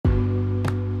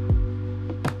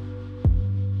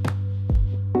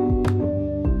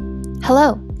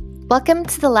Hello. Welcome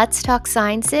to the Let's Talk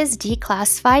Sciences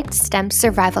Declassified STEM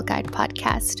Survival Guide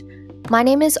podcast. My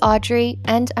name is Audrey,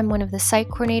 and I'm one of the site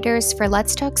coordinators for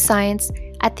Let's Talk Science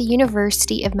at the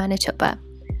University of Manitoba.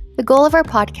 The goal of our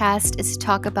podcast is to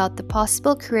talk about the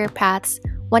possible career paths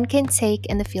one can take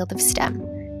in the field of STEM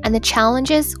and the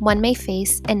challenges one may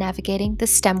face in navigating the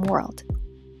STEM world.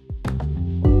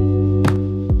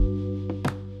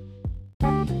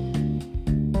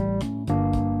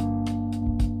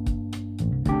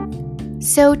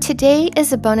 So today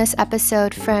is a bonus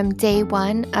episode from day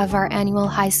one of our annual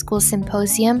high school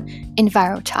symposium,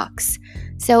 EnviroTalks.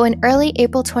 So in early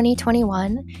April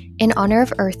 2021, in honor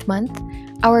of Earth Month,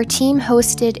 our team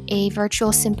hosted a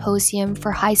virtual symposium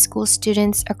for high school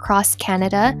students across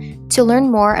Canada to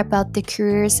learn more about the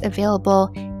careers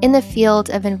available in the field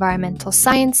of environmental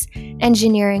science,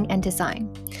 engineering, and design.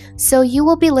 So you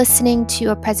will be listening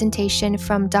to a presentation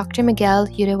from Dr. Miguel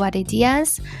Yudawade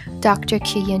Diaz, Dr.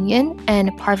 Kyun Yun,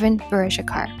 and Parvin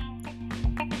Barajakar.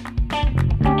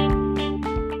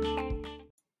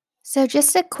 So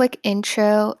just a quick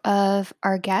intro of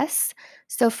our guests.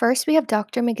 So first we have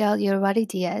Dr. Miguel Yudawade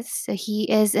Diaz. So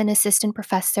he is an assistant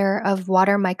professor of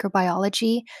water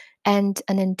microbiology and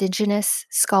an Indigenous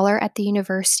scholar at the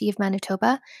University of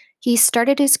Manitoba. He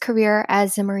started his career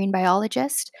as a marine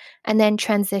biologist and then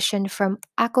transitioned from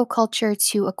aquaculture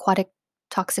to aquatic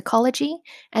toxicology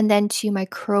and then to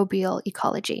microbial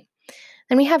ecology.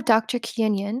 Then we have Dr.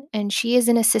 Kyun Yun, and she is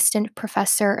an assistant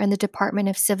professor in the Department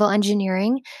of Civil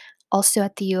Engineering, also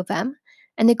at the U of M.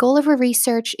 And the goal of her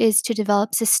research is to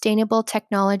develop sustainable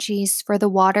technologies for the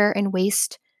water and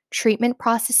waste treatment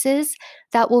processes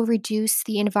that will reduce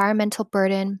the environmental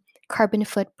burden, carbon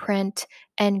footprint,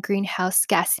 and greenhouse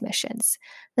gas emissions.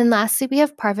 Then lastly, we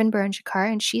have Parvin Barajakar,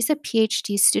 and she's a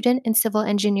PhD student in civil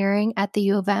engineering at the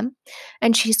U of M.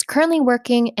 And she's currently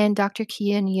working in Dr.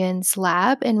 Kyun Yun's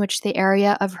lab, in which the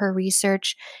area of her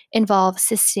research involves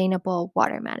sustainable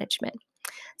water management.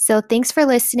 So thanks for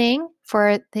listening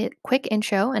for the quick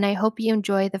intro, and I hope you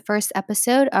enjoy the first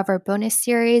episode of our bonus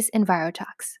series,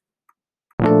 EnviroTalks.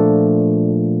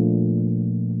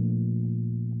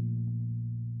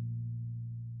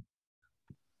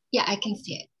 Yeah, I can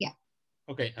see it. Yeah.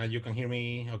 Okay, you can hear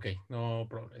me? Okay, no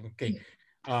problem. Okay.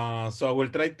 So I will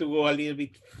try to go a little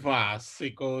bit fast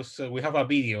because we have a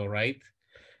video, right?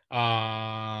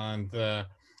 And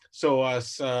so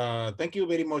thank you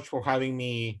very much for having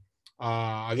me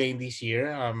again this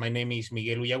year. My name is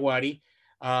Miguel Uyaguari.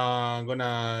 I'm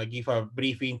gonna give a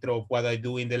brief intro of what I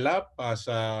do in the lab, as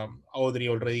Audrey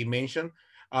already mentioned.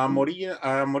 I'm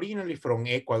originally from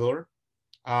Ecuador,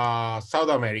 South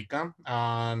America,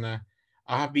 and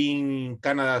I have been in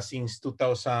Canada since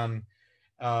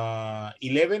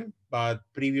 2011, but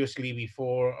previously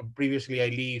I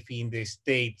lived in the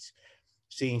States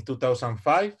since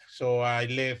 2005. So I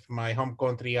left my home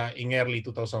country in early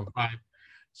 2005.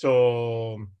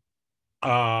 So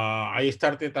I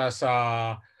started as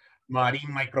a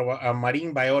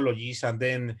marine biologist, and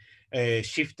then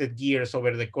shifted gears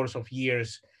over the course of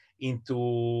years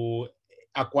into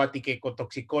aquatic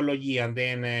ecotoxicology, and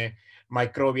then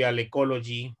microbial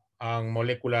ecology and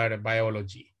molecular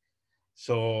biology.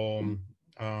 So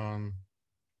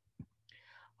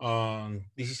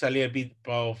this is a little bit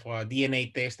of a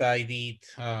DNA test I did,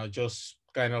 just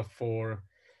kind of for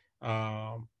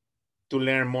to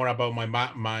learn more about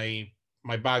my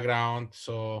background.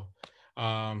 So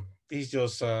this is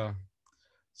just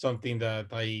something that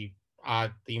I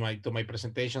add to my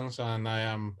presentations, and I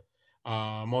am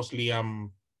mostly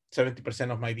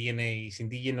 70% of my DNA is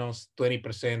indigenous,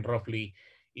 20% roughly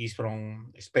is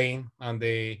from Spain, and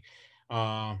the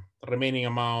remaining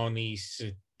amount is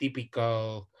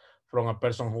typical from a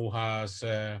person who has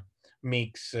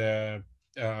mixed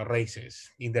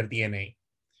races in their DNA.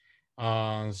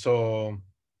 So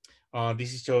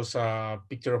this is just a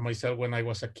picture of myself when I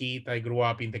was a kid. I grew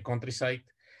up in the countryside,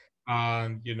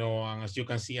 and and as you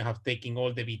can see, I have taken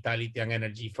all the vitality and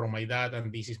energy from my dad,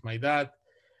 and this is my dad.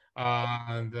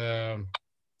 And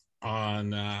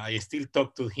I still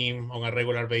talk to him on a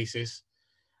regular basis.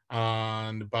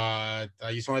 But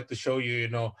I just wanted to show you,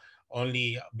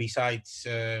 only besides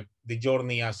the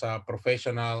journey as a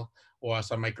professional or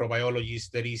as a microbiologist,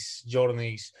 there is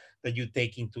journeys that you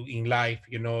take into in life,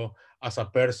 as a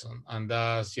person. And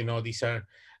thus, these are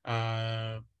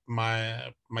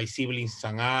my siblings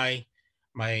and I,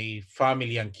 my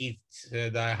family and kids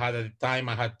that I had at the time.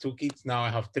 I had 2 kids, now I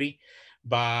have 3.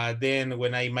 But then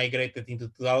when I migrated into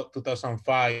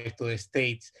 2005 to the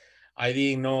States, I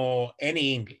didn't know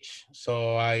any English.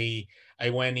 So I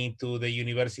went into the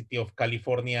University of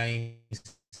California in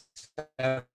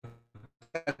Santa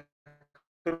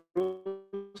Cruz,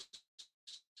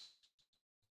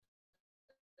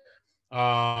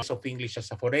 of English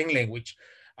as a foreign language.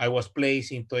 I was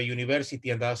placed into a university,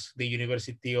 and that's the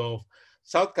University of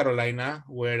South Carolina,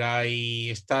 where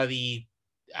I studied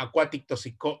aquatic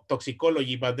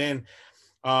toxicology. But then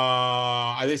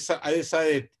I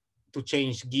decided to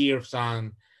change gears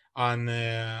and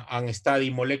study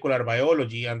molecular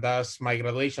biology, and that's my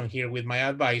graduation here with my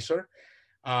advisor.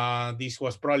 This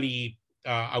was probably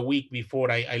a week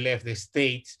before I left the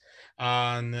States.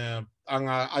 And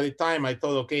at the time, I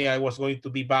thought, okay, I was going to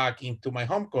be back into my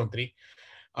home country.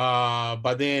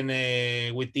 But then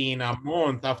within a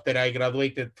month after I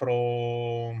graduated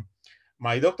from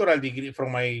my doctoral degree,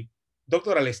 from my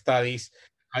doctoral studies,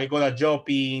 I got a job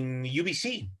in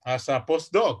UBC as a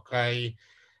postdoc.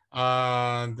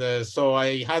 So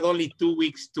I had only 2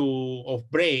 weeks of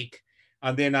break,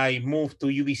 and then I moved to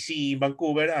UBC in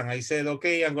Vancouver, and I said,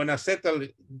 okay, I'm gonna settle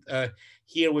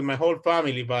here with my whole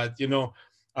family. But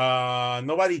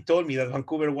nobody told me that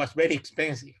Vancouver was very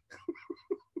expensive.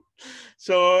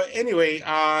 So anyway,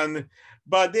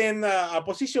 but then a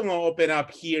position opened up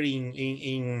here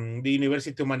in the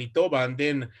University of Manitoba, and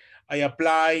then I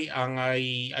applied and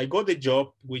I got the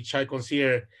job, which I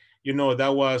consider,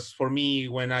 that was for me,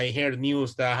 when I heard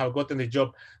news that I have gotten the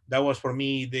job, that was for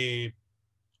me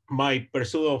my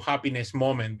pursuit of happiness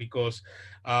moment, because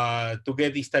to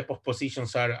get these type of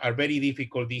positions are very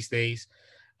difficult these days.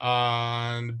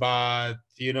 But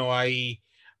I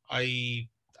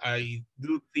I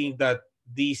do think that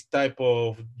this type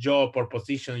of job or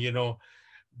position,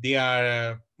 they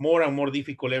are more and more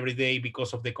difficult every day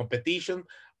because of the competition.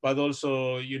 But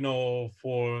also,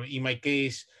 in my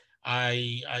case,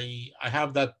 I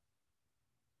have that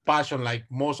passion, like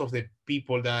most of the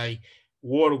people that I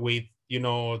work with,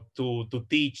 to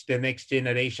teach the next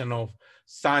generation of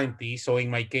scientists, or in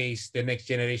my case, the next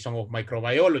generation of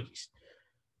microbiologists.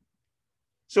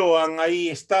 So, and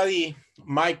I study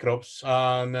microbes,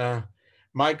 and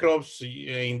microbes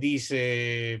in this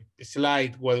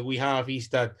slide, what we have is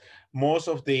that most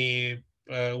of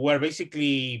we're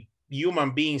basically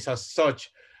human beings as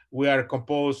such. We are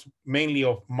composed mainly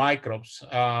of microbes,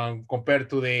 compared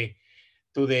to the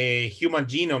human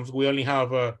genomes. We only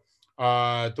have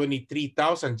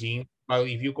 23,000 genes. But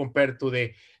if you compare to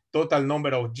the total number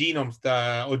of genomes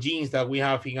or genes that we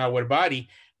have in our body,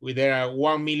 there are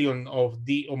 1 million or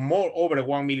more, over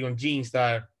 1 million genes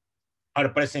that are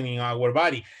present in our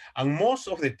body. And most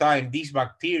of the time, these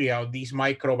bacteria, these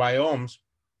microbiomes,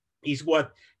 is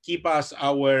what keep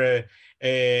our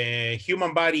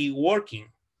human body working.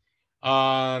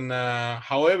 And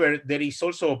however, there is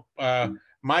also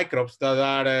microbes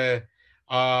that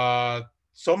are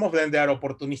some of them, they are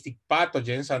opportunistic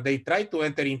pathogens, and they try to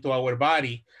enter into our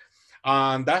body.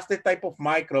 And that's the type of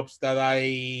microbes that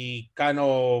I kind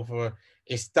of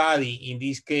study. In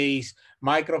this case,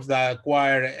 microbes that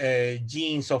acquire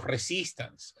genes of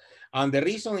resistance. And the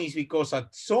reason is because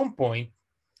at some point,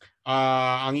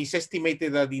 and it's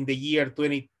estimated that in the year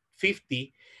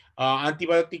 2050,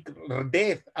 antibiotic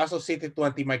death associated to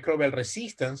antimicrobial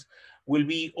resistance will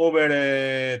be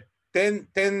over 10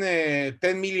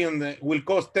 million, will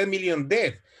cause 10 million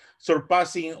deaths,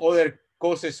 surpassing other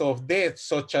causes of death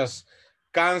such as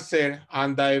cancer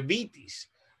and diabetes.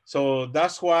 So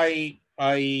that's why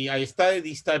I study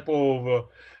this type of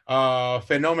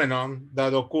phenomenon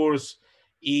that occurs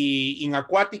in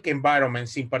aquatic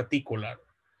environments in particular.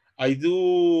 I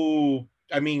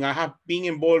have been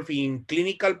involved in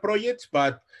clinical projects,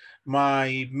 but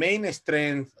my main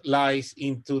strength lies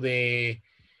into the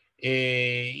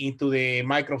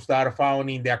microbes that are found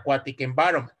in the aquatic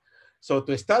environment. So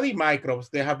to study microbes,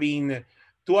 there have been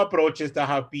two approaches that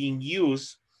have been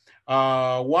used.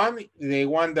 The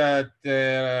one that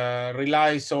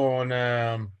relies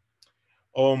on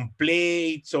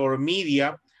plates or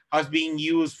media has been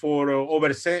used for over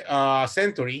a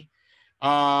century.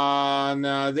 And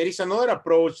there is another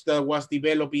approach that was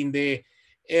developed in the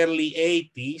early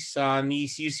 80s, and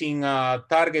is using a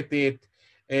targeted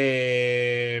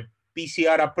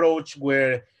PCR approach,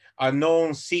 where a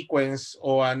known sequence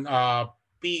or a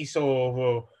piece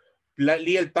of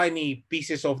little tiny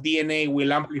pieces of DNA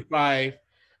will amplify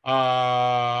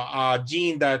a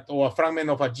gene or a fragment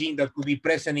of a gene that could be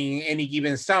present in any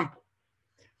given sample.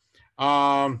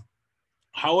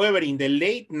 However, in the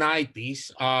late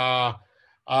 90s,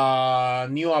 a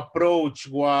new approach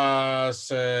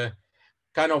was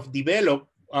kind of developed,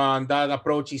 and that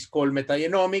approach is called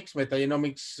metagenomics.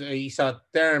 Metagenomics is a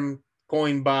term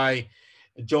coined by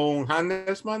Joan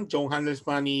Handelsman. Joan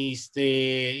Handelsman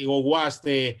was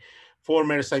the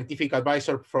former scientific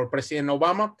advisor for President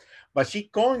Obama, but she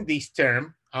coined this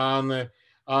term. And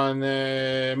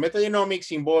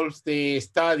metagenomics involves the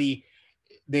study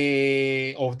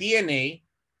of DNA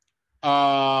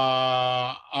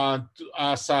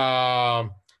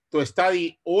to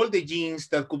study all the genes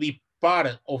that could be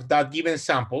part of that given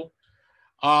sample.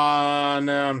 And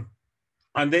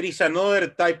there is another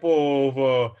type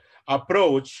of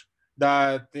approach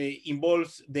that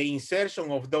involves the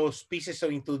insertion of those pieces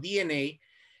into DNA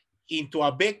into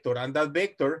a vector, and that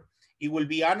vector, it will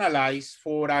be analyzed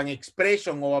for an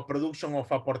expression or a production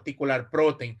of a particular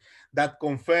protein that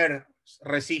confers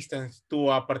resistance to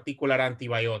a particular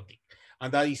antibiotic.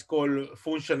 And that is called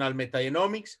functional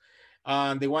metagenomics.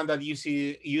 And the one that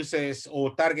uses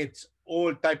or targets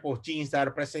all type of genes that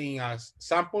are present in a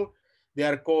sample, they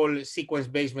are called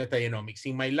sequence-based metagenomics.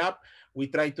 In my lab, we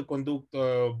try to conduct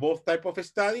both type of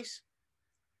studies.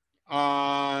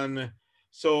 And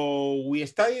so we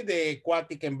study the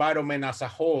aquatic environment as a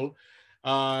whole,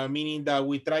 meaning that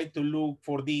we try to look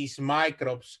for these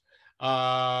microbes,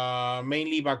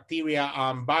 mainly bacteria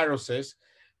and viruses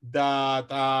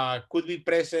that could be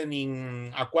present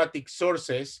in aquatic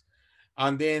sources.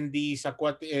 And then this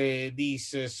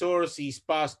source is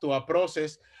passed to a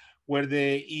process where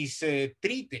is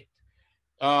treated.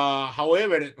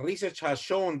 However, research has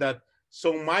shown that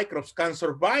some microbes can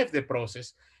survive the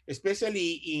process,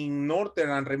 especially in northern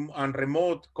and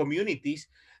remote communities.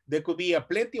 There could be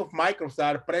plenty of microbes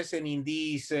that are present in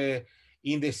these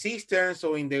in the cisterns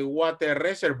or in the water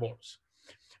reservoirs.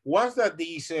 Once that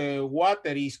this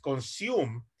water is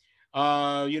consumed,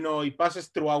 it passes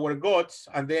through our guts,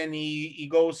 and then it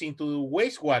goes into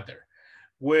wastewater,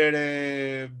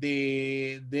 where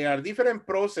there are different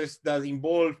processes that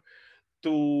involve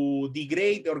to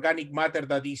degrade organic matter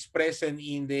that is present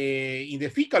in the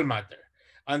fecal matter,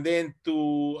 and then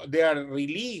they are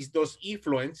released those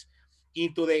effluents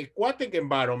into the aquatic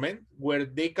environment, where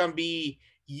they can be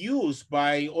used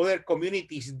by other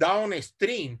communities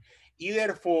downstream,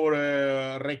 either for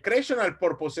recreational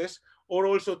purposes or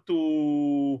also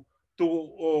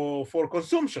for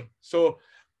consumption. So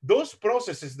those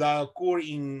processes that occur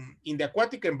in the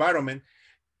aquatic environment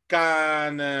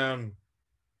can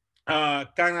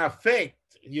affect,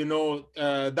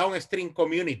 downstream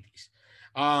communities.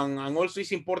 And also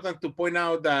it's important to point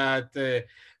out that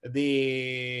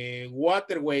the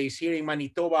waterways here in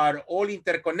Manitoba are all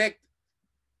interconnected.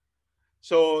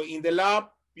 So in the lab,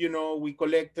 we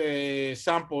collect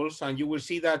samples, and you will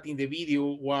see that in the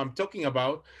video what I'm talking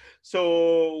about.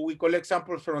 So we collect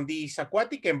samples from these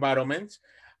aquatic environments,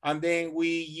 and then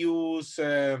we use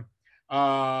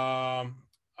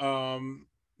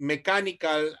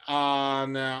mechanical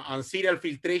and serial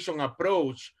filtration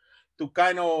approach to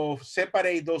kind of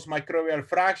separate those microbial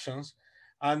fractions,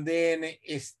 and then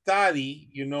study,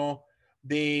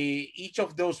 each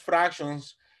of those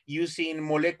fractions using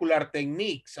molecular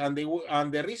techniques. And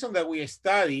the reason that we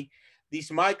study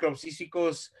these microbes is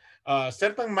because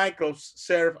certain microbes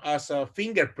serve as a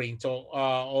fingerprint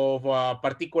of a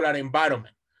particular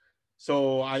environment.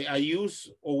 So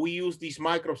we use these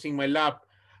microbes in my lab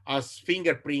as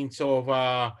fingerprints of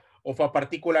a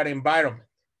particular environment.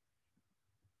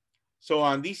 So,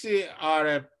 and these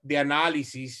are the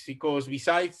analysis, because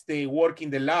besides the work in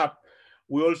the lab,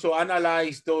 we also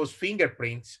analyze those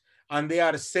fingerprints, and they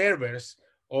are servers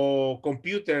or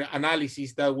computer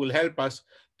analysis that will help us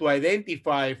to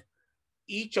identify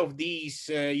each of these,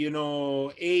 A,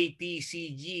 T, C,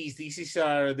 Gs. These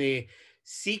are the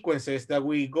sequences that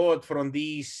we got from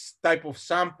these type of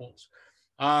samples.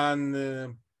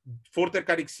 And further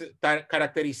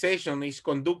characterization is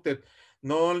conducted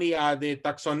not only at the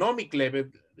taxonomic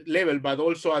level, but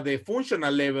also at the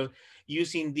functional level,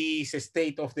 using these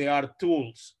state-of-the-art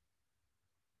tools.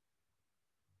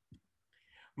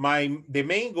 The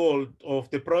main goal of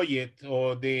the project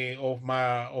of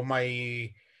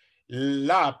my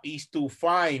lab is to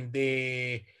find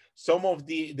some of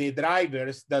the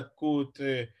drivers that could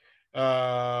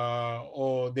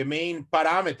or the main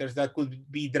parameters that could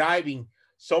be driving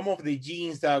some of the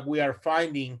genes that we are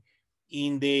finding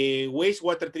in the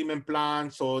wastewater treatment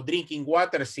plants or drinking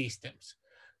water systems.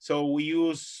 So we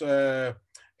use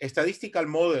statistical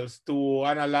models to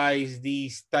analyze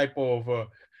this type of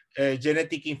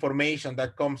genetic information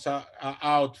that comes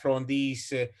out from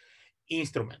these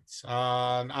instruments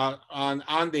and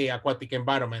the aquatic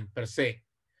environment per se.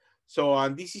 So,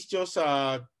 and this is just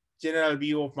a general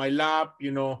view of my lab,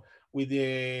 with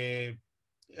the,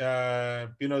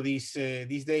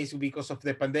 these days, because of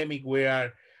the pandemic, we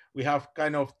have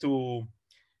kind of to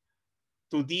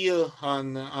deal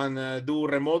and do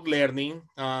remote learning.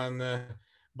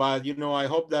 But, I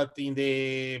hope that in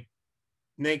the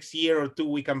next year or two,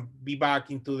 we can be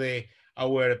back into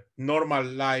our normal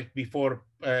life before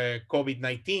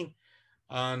COVID-19.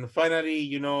 And finally,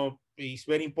 it's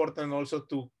very important also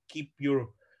to keep your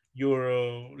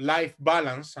life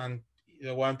balance. And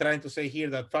what I'm trying to say here,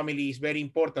 that family is very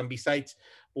important besides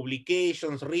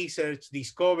publications, research,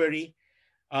 discovery.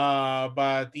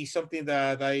 But it's something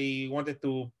that I wanted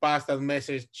to pass that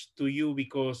message to you,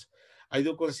 because I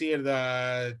do consider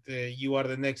that you are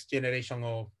the next generation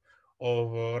of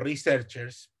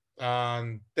researchers.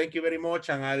 Thank you very much.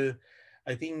 And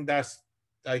I think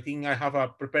I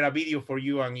have prepared a video for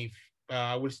you. And if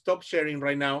I will stop sharing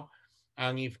right now,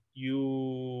 and if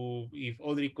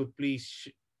Audrey could please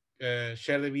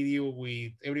share the video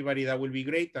with everybody, that will be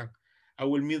great. And I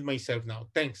will mute myself now.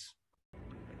 Thanks.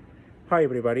 Hi,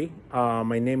 everybody.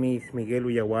 My name is Miguel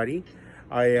Uyawari.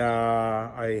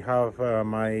 I have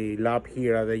my lab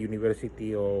here at the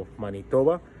University of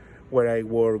Manitoba, where I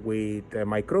work with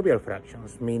microbial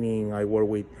fractions, meaning I work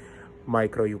with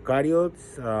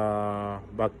microeukaryotes,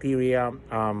 bacteria,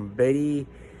 very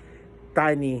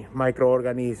tiny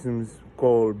microorganisms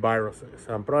called viruses.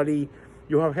 And probably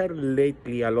you have heard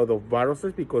lately a lot of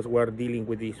viruses because we're dealing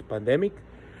with this pandemic.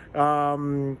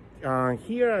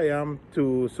 Here I am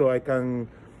so I can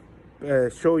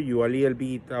show you a little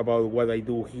bit about what I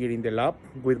do here in the lab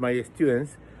with my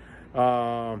students.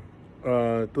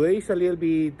 Today is a little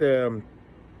bit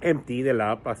empty, the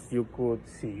lab, as you could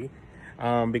see,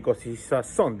 because it's a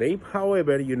Sunday.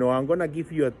 However, I'm gonna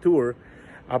give you a tour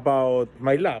about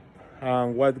my lab.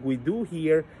 What we do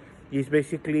here is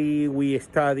basically we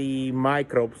study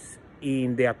microbes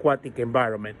in the aquatic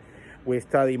environment. We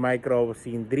study microbes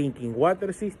in drinking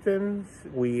water systems.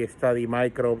 We study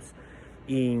microbes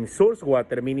in source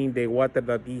water, meaning the water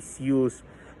that is used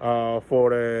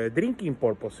for drinking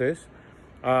purposes.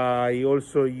 I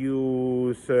also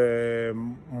use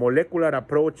molecular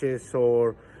approaches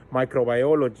or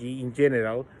microbiology in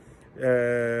general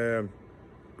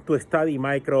to study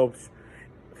microbes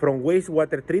from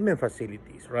wastewater treatment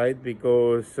facilities, right?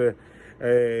 Because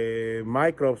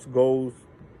microbes go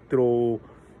through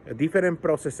different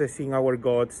processes in our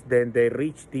guts, then they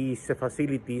reach these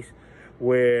facilities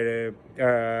where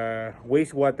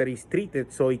wastewater is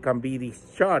treated so it can be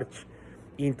discharged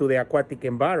into the aquatic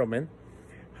environment.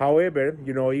 However,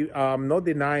 I'm not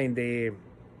denying the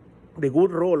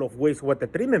good role of wastewater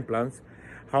treatment plants.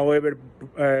 However,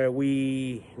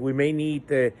 we may need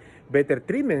better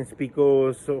treatments,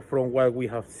 because from what we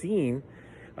have seen,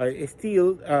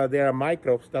 still there are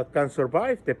microbes that can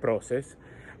survive the process.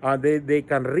 They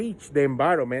can reach the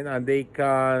environment and they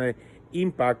can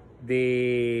impact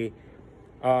the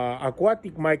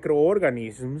aquatic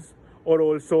microorganisms, or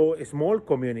also small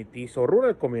communities or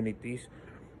rural communities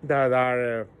that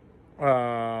are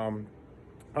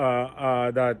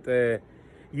that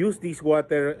use this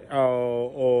water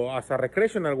or as a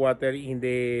recreational water in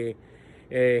the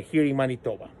here in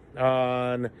Manitoba.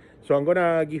 And so I'm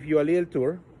gonna give you a little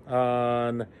tour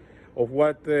of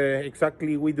what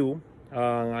exactly we do.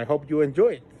 I hope you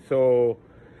enjoy it. So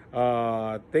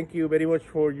thank you very much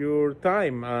for your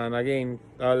time. And again,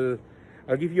 I'll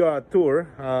give you a tour,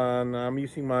 and I'm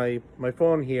using my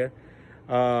phone here,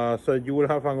 so you will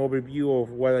have an overview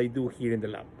of what I do here in the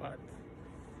lab. But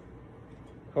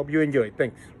hope you enjoy it.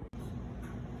 Thanks.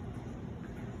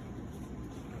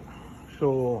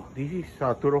 So this is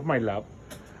a tour of my lab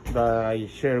that I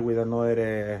share with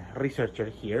another researcher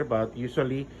here. But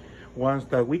usually, once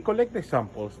that we collect the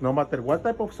samples, no matter what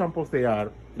type of samples they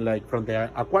are, like from the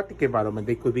aquatic environment,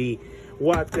 they could be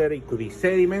water, it could be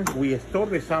sediments, we store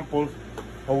the samples,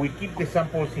 or we keep the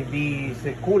samples in these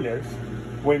coolers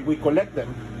when we collect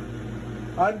them.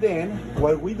 And then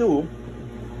what we do,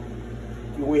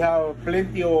 we have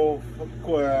plenty of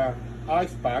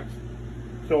ice packs,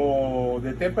 so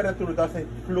the temperature doesn't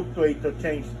fluctuate or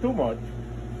change too much.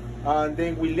 And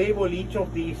then we label each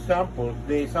of these samples.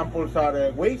 The samples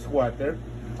are wastewater,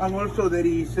 and also there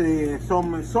is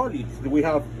some solids. We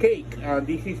have cake, and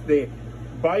this is the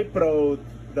byproduct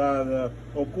that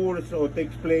occurs or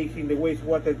takes place in the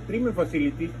wastewater treatment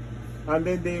facilities, and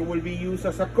then they will be used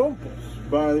as a compost.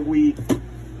 But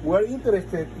we're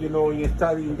interested, in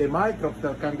studying the microbes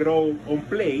that can grow on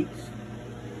plates.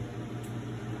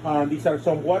 And these are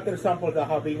some water samples that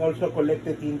have been also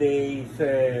collected in these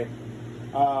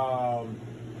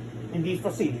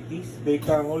facilities. They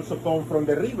can also come from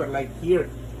the river, like here.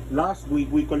 Last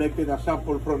week we collected a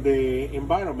sample from the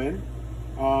environment,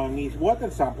 and it's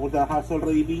water sample that has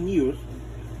already been used,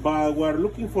 but we're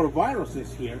looking for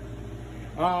viruses here.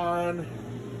 And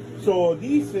so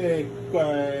this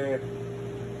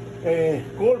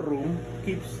cold room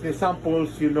keeps the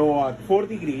samples, at 4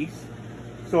 degrees,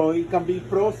 so it can be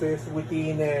processed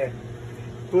within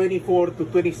 24 to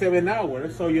 27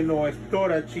 hours, so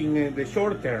storage in the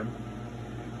short term.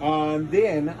 And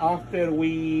then after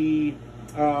we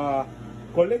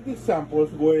collect these samples,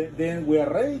 then we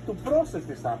are ready to process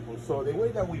the samples. So the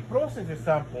way that we process the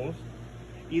samples,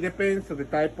 it depends on the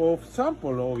type of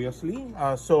sample, obviously.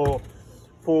 So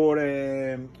for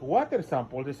water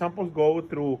samples, the samples go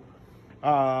through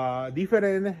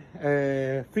different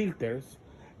filters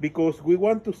because we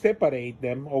want to separate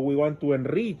them, or we want to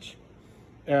enrich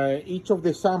each of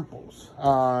the samples.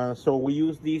 So we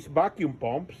use these vacuum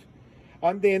pumps,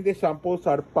 and then the samples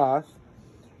are passed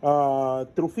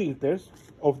through filters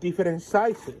of different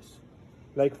sizes.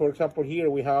 Like for example, here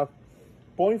we have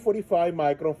 0.45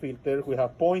 micron filters, we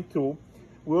have 0.2,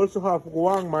 we also have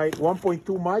 1.2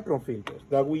 micron filters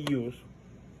that we use.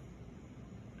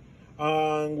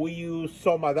 And we use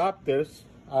some adapters,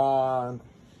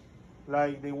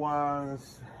 like the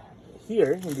ones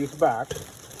here in this bag.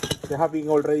 They have been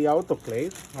already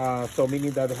autoclaved, so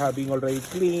meaning that they have been already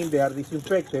cleaned, they are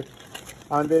disinfected,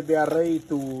 and then they are ready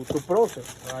to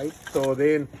process, right? So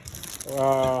then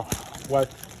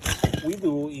what we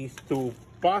do is to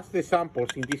pass the samples,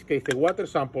 in this case the water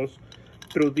samples,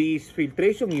 through these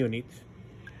filtration units.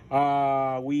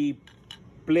 We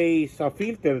place a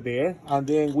filter there, and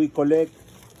then we collect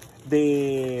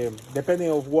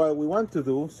depending on what we want to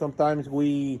do. Sometimes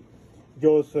we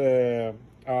just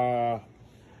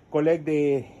collect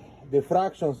the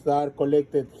fractions that are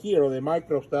collected here, or the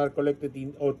microbes that are collected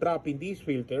in or trapped in this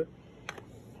filter,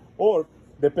 or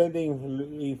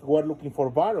depending if we're looking for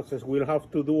viruses, we'll have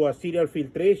to do a serial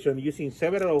filtration using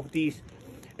several of these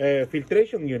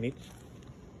filtration units.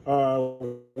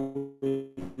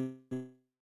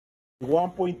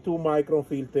 1.2 micron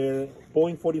filter,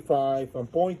 0.45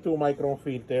 and 0.2 micron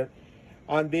filter,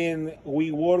 and then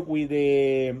we work with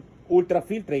the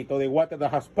ultrafiltrate, or the water that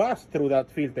has passed through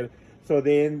that filter, so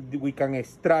then we can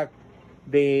extract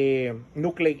the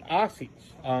nucleic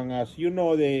acids. And as you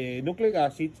know, the nucleic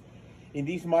acids in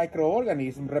these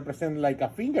microorganisms represent like a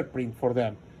fingerprint for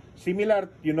them, similar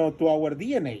to our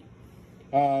DNA.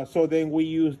 So then we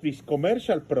use these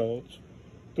commercial products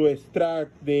to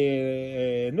extract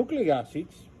the nucleic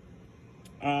acids.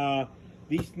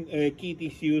 This kit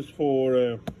is used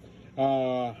for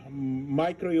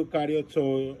microeukaryotes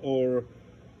or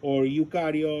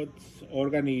eukaryotes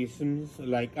organisms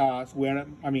like us.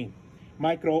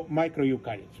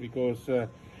 Microeukaryotes, because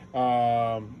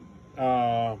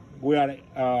we are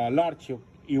large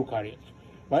eukaryotes.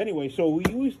 But anyway, so we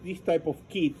use this type of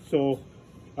kit so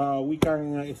we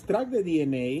can extract the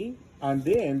DNA, and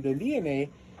then the DNA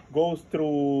goes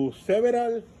through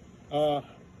several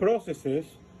processes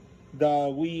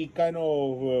that we kind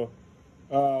of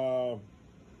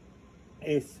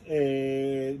is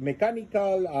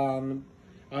mechanical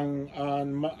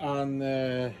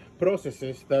and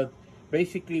processes that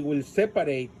basically will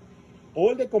separate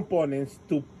all the components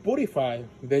to purify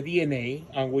the DNA.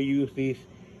 And we use this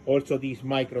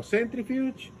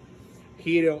microcentrifuge.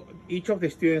 Here, each of the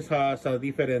students has a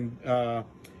different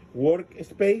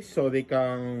workspace, so they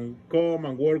can come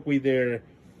and work with their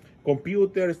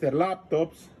computers, their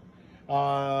laptops.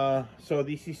 So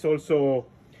this is also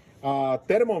a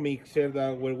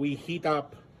thermomixer where we heat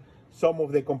up some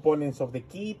of the components of the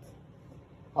kit.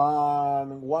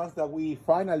 And once that we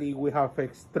have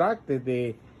extracted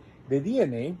the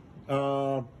DNA,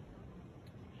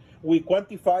 we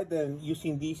quantify them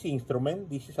using this instrument.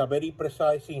 This is a very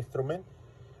precise instrument.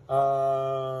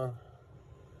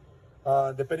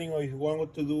 Depending on if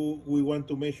we want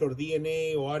to measure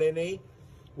DNA or RNA,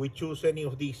 we choose any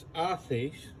of these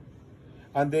assays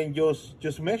and then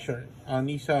just measure. And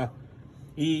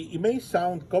it may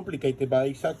sound complicated, but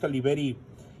it's actually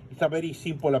it's a very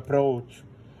simple approach.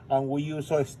 And we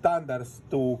use standards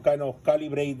to kind of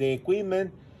calibrate the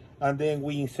equipment, and then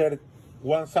we insert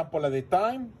one sample at a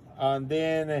time, and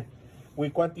then we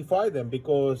quantify them,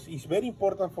 because it's very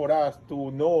important for us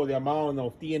to know the amount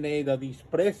of DNA that is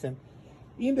present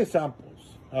in the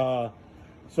samples.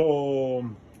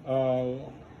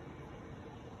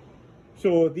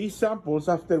 So these samples,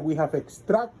 after we have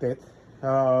extracted,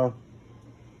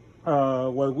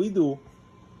 what we do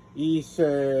is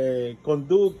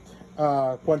conduct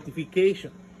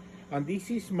quantification. And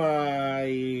this is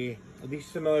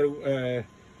another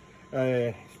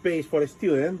space for a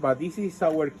student, but this is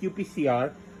our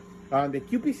qPCR. And the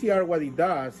qPCR, what it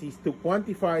does is to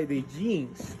quantify the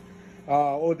genes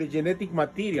or the genetic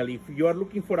material. If you are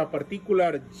looking for a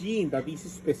particular gene that is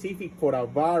specific for a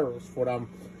virus, for a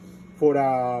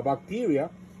bacteria,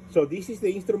 so this is the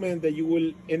instrument that you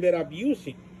will end up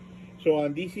using. So,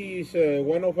 and this is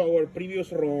one of our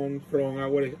previous runs from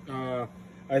our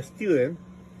student.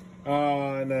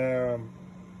 And,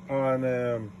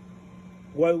 and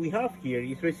what we have here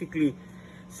is basically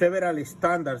several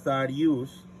standards that are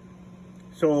used.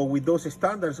 So with those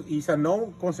standards is a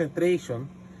known concentration,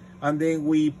 and then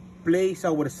we place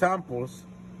our samples,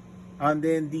 and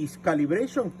then this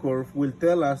calibration curve will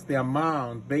tell us the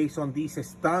amount based on these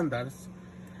standards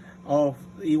of,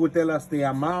 it will tell us the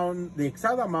amount, the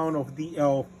exact amount of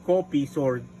the copies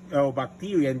or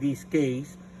bacteria in this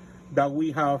case that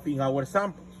we have in our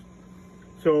samples.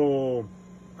 So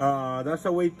that's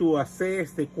a way to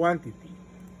assess the quantity.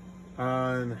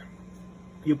 And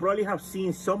you probably have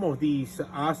seen some of these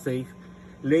assays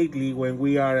lately when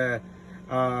we are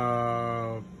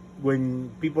when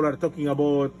people are talking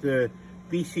about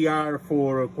PCR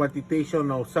for quantitation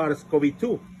of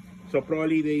SARS-CoV-2. So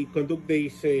probably they conduct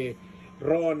this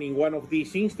run in one of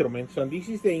these instruments, and this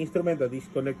is the instrument that is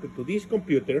connected to this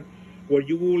computer, where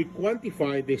you will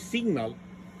quantify the signal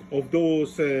of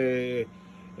those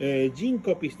gene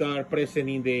copies that are present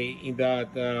in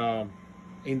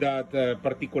that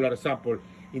particular sample.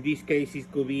 In this case,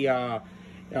 it could be a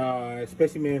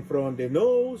specimen from the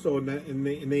nose, or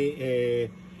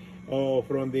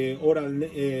from the oral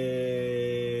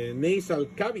nasal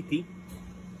cavity,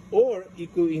 or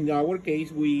it could, in our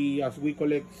case, as we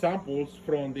collect samples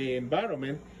from the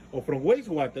environment or from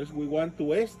wastewaters, we want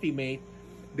to estimate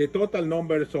the total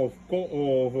numbers of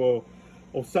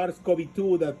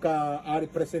SARS-CoV-2 that are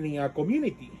present in a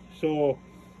community. So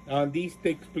this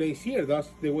takes place here.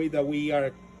 That's the way that we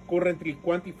are currently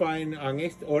quantifying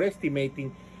or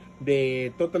estimating the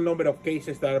total number of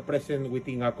cases that are present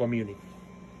within a community.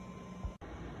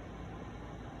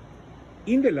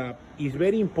 In the lab, it's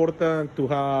very important to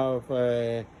have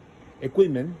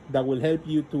equipment that will help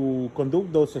you to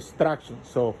conduct those extractions.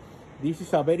 So this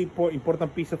is a very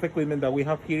important piece of equipment that we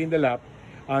have here in the lab,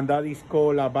 and that is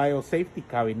called a biosafety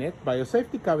cabinet.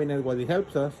 Biosafety cabinet, what it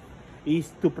helps us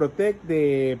is to protect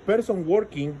the person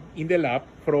working in the lab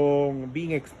from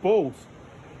being exposed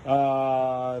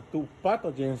to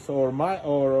pathogens or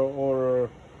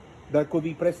that could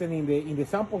be present in the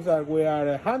samples that we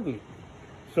are handling.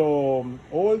 So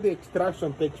all the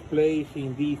extraction takes place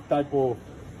in these type of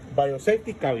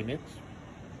biosafety cabinets.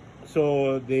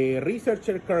 So the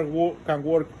researcher can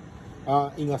work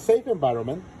in a safe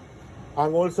environment,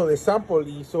 and also the sample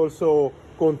is also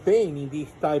contained in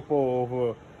this type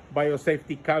of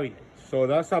biosafety cabinet. So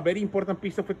that's a very important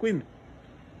piece of equipment,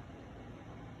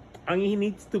 and it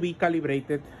needs to be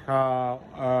calibrated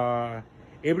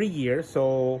every year.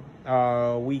 So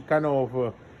we kind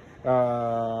of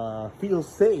feel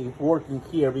safe working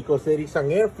here, because there is an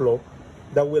airflow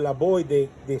that will avoid the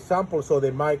samples or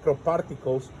the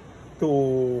microparticles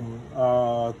to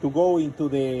go into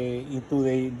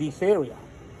this area,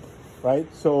 right?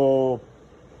 So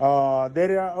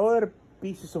there are other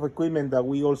pieces of equipment that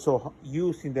we also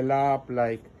use in the lab,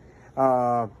 like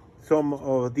some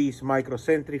of these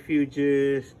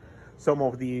microcentrifuges, some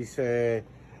of these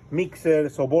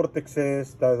mixers or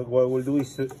vortexes, that what we'll do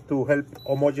is to help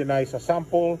homogenize a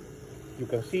sample. You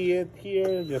can see it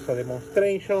here, just a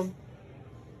demonstration.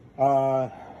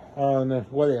 And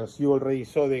what else? You already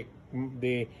saw the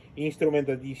instrument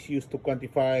that is used to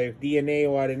quantify DNA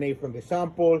or RNA from the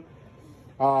sample.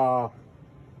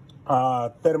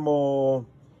 Thermo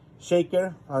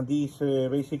shaker, and this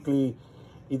basically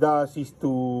it does is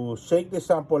to shake the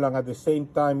sample, and at the same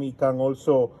time it can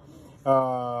also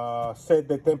set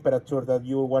the temperature that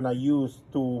you want to use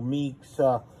to mix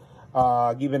a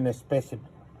given specimen.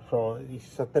 So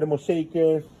it's a thermo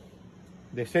shaker,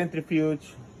 the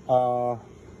centrifuge,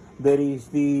 there is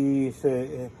this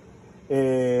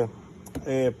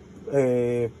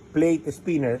plate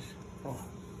spinners,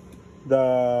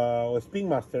 the spin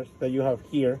masters that you have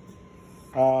here.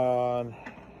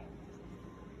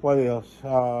 What else?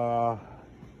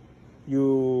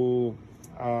 You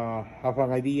have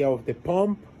an idea of the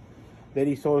pump. There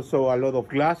is also a lot of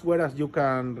glassware, as you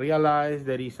can realize.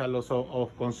 There is a lot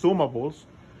of consumables,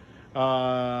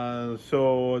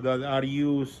 so that are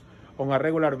used on a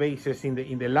regular basis in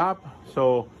the lab.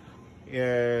 So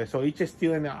each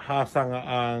student has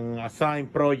an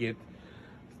assigned project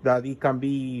that it can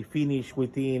be finished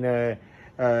within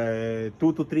 2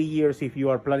 to 3 years if you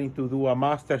are planning to do a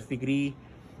master's degree,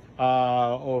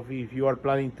 or if you are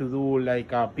planning to do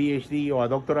like a PhD or a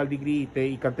doctoral degree,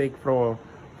 it can take from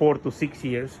 4 to 6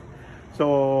 years.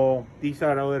 So these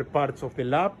are other parts of the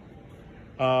lab.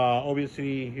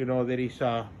 Obviously, you know, there is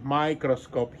a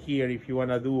microscope here if you want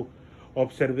to do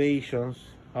observations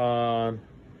of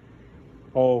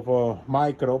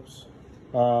microbes.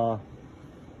 So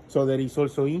there is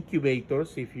also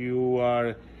incubators if you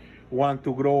are want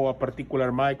to grow a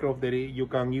particular microbe, that you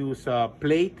can use a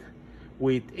plate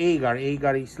with agar.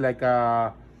 Agar is like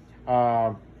a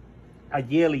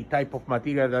jelly type of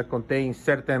material that contains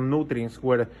certain nutrients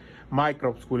where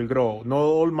microbes will grow. Not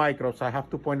all microbes, I have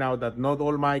to point out that not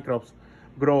all microbes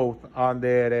grow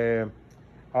under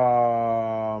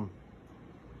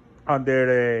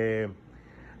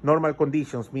normal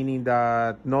conditions, meaning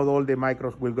that not all the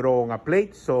microbes will grow on a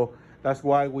plate. So that's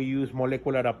why we use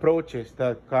molecular approaches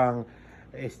that can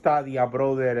study a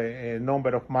broader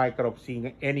number of microbes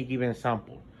in any given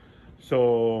sample.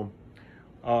 So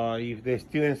if the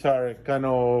students are kind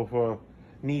of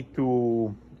need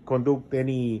to conduct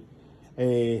any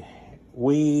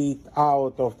weight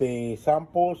out of the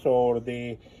samples or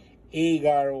the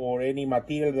agar or any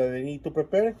material that they need to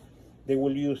prepare, they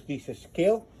will use this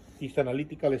scale, this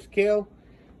analytical scale.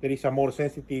 There is a more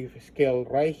sensitive scale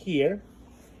right here.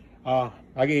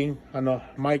 Again, on a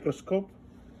microscope.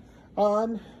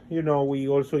 And, we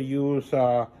also use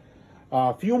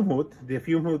fume hood. The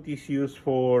fume hood is used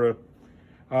for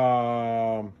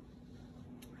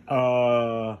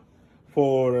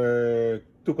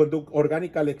to conduct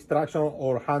organical extraction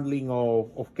or handling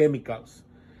of chemicals.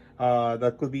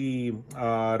 That could be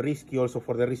risky also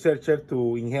for the researcher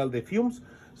to inhale the fumes.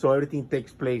 So everything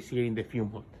takes place here in the fume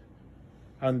hood.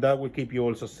 And that will keep you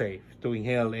also safe to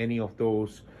inhale any of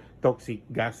those toxic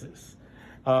gases.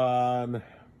 Let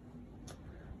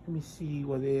me see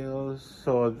what else.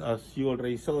 So as you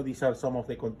already saw, these are some of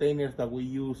the containers that we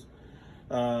use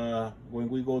when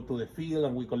we go to the field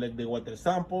and we collect the water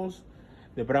samples.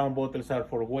 The brown bottles are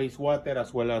for wastewater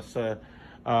as well as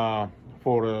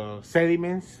for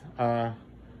sediments.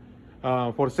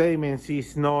 For sediments,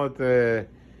 it's not, we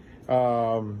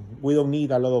don't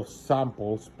need a lot of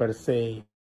samples per se.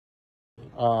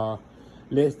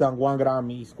 Less than 1 gram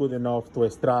is good enough to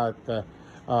extract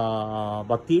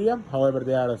bacteria. However,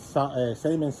 there are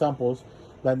sediment samples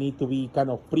that need to be kind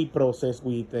of pre-processed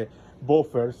with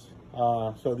buffers.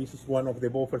 So this is one of the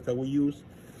buffers that we use.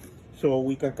 So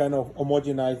we can kind of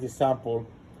homogenize the sample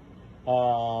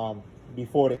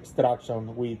before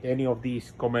extraction with any of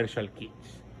these commercial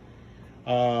kits.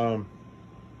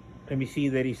 Let me see,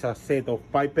 there is a set of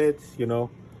pipettes,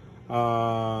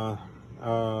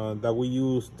 that we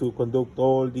use to conduct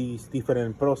all these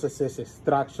different processes,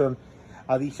 extraction,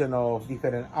 addition of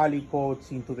different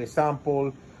aliquots into the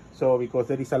sample. So because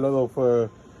there is a lot of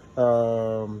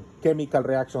chemical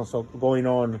reactions going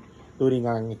on during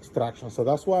an extraction. So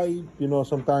that's why,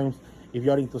 sometimes if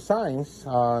you are into science,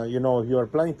 if you are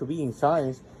planning to be in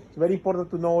science, it's very important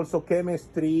to know also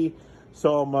chemistry,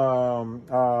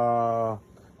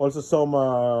 also some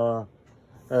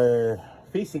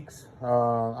physics,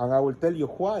 and I will tell you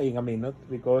why in a minute,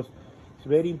 because it's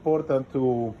very important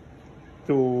to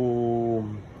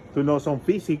know some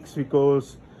physics,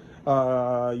 because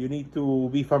you need to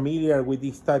be familiar with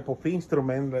this type of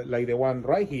instrument like the one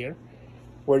right here,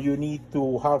 where you need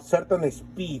to have certain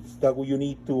speeds that you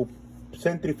need to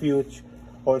centrifuge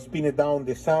or spin it down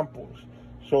the samples.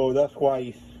 So that's why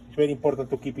it's very important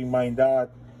to keep in mind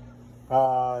that.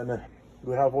 And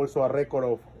we have also a record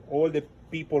of all the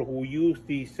people who use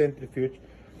this centrifuge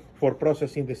for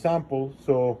processing the sample.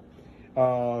 So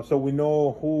we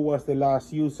know who was the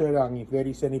last user, and if there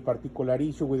is any particular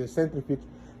issue with the centrifuge,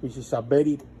 which is a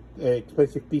very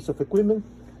expensive piece of equipment.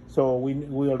 So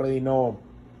we already know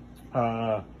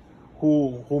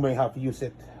who may have used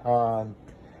it.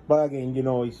 But again,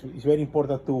 it's very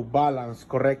important to balance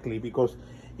correctly, because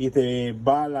if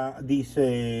this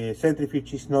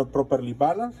centrifuge is not properly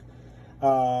balanced,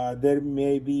 there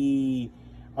may be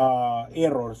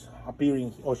errors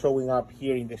appearing or showing up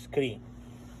here in the screen.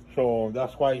 So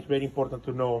that's why it's very important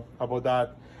to know about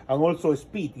that. And also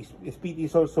speed. Speed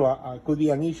is also could be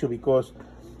an issue, because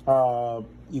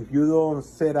if you don't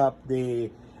set up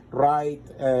the right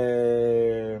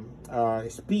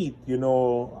speed,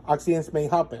 accidents may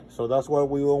happen. So that's why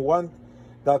we don't want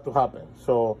that to happen.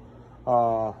 So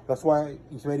that's why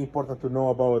it's very important to know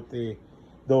about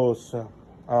those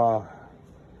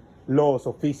laws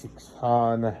of physics.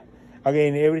 And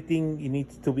again, everything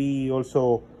needs to be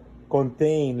also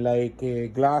contained, like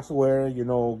glassware. You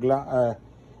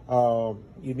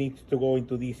need to go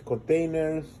into these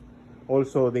containers.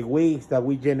 Also, the waste that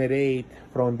we generate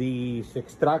from these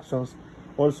extractions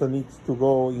also needs to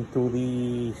go into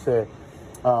these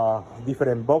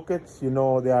different buckets. They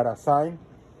are assigned.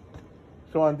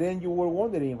 So, and then you were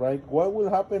wondering, right, what will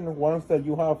happen once that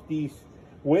you have this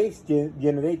waste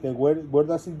generated? Where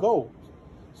does it go?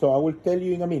 So I will tell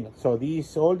you in a minute. So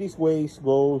all this waste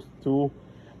goes to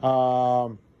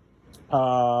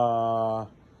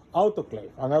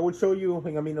autoclave, and I will show you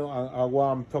in a minute what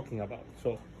I'm talking about.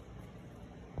 So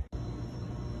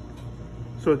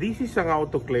this is an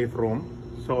autoclave room.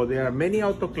 So there are many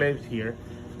autoclaves here,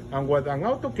 and what an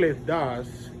autoclave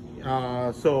does,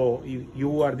 so if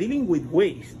you are dealing with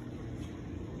waste,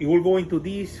 it will go into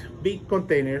this big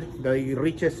container that it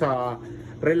reaches a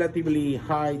relatively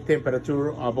high temperature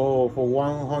above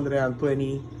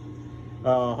 120,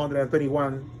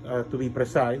 121 to be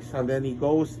precise, and then it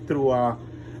goes through a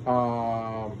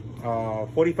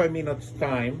 45 minutes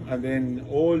time, and then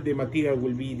all the material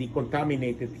will be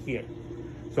decontaminated here.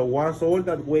 So once all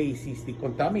that waste is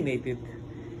decontaminated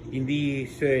in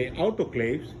these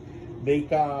autoclaves, they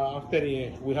after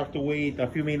we have to wait a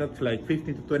few minutes, like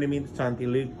 15 to 20 minutes,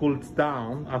 until it cools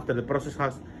down. After the process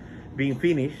has been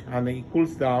finished and it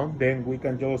cools down, then we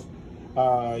can just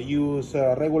use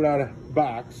regular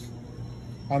bags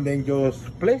and then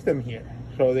just place them here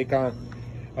so they can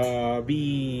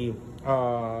be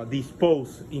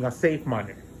disposed in a safe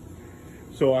manner.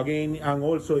 So again, and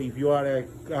also if you are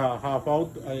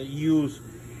use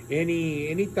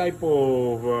any type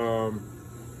of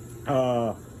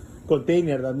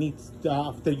container that needs,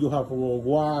 after you have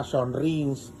washed and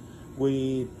rinsed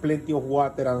with plenty of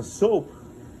water and soap,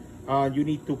 you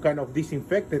need to kind of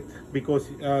disinfect it, because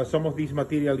some of this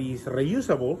material is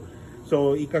reusable,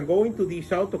 so it can go into these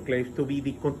autoclaves to be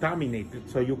decontaminated,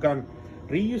 so you can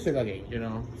reuse it again, you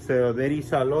know. So there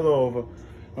is a lot of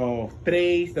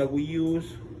trays that we use.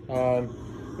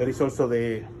 There is also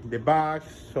the bags,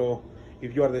 so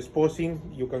if you are disposing,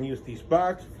 you can use these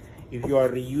bags. If you are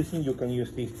reusing, you can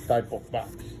use this type of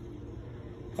bags.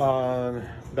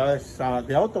 That's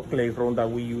the autoclave room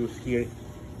that we use here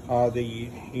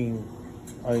in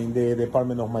the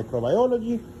Department of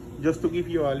Microbiology, just to give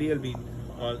you a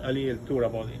little tour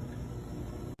about it.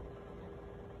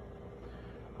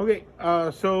 Okay,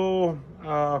 so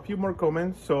a few more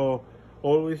comments. So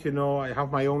always, you know, I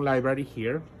have my own library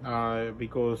here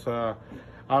because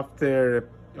after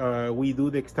we do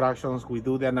the extractions, we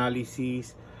do the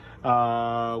analysis,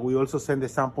 we also send the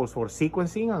samples for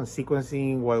sequencing, and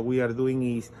sequencing, what we are doing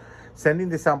is sending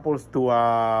the samples to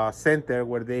a center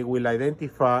where they will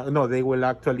they will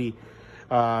actually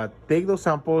take those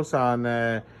samples and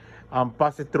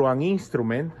pass it through an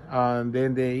instrument, and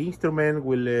then the instrument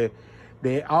will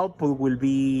the output will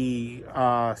be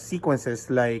sequences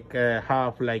like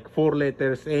have like 4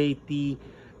 letters, A, T,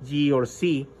 G, or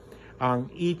C, and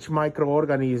each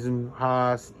microorganism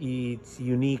has its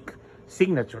unique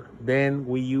signature. Then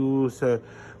we use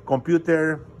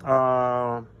computer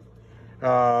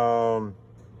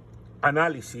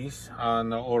analysis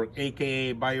or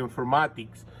aka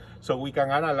bioinformatics, so we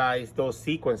can analyze those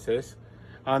sequences.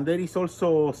 And there is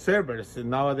also servers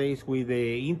nowadays with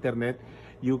the internet.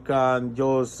 You can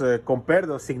just compare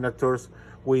those signatures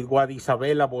with what is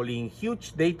available in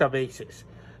huge databases,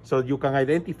 so you can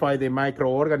identify the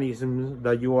microorganisms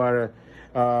that you are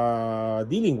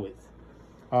dealing with.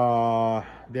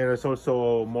 There is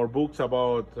also more books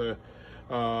about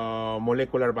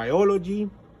molecular biology.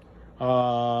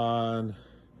 Let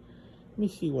me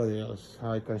see what else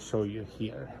I can show you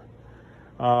here.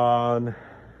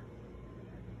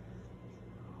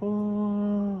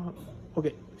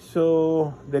 Okay,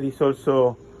 so there is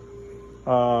also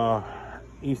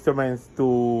instruments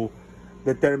to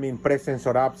determine presence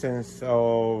or absence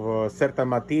of certain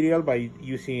material by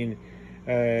using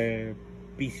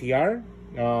PCR.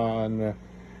 And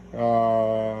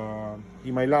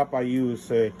in my lab, I use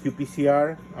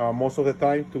qPCR most of the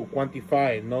time to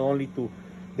quantify, not only to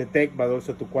detect, but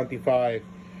also to quantify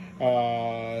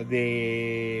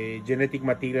the genetic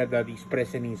material that is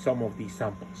present in some of these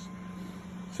samples.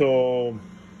 So,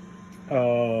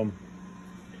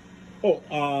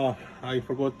 I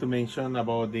forgot to mention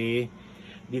about the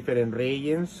different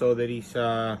reagents. So there is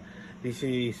this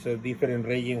is different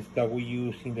reagents that we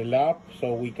use in the lab,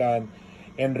 so we can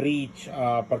enrich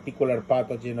a particular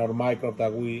pathogen or microbe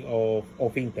that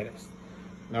of interest.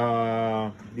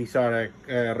 These are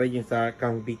reagents that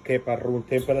can be kept at room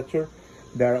temperature.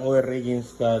 There are other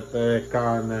reagents that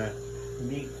can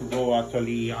need to go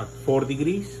actually at 4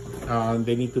 degrees, and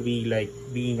they need to be like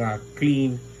being a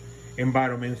clean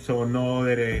environment, so no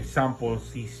other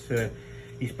samples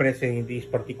is present in this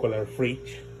particular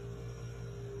fridge.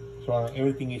 So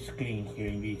everything is clean here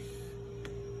in this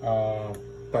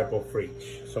type of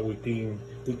fridge. So we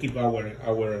keep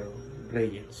our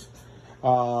reagents,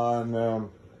 and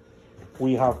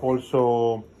we have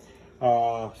also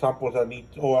samples that need,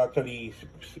 or actually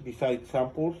besides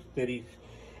samples, there is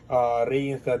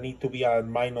reagents that need to be at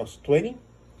 -20,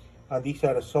 and these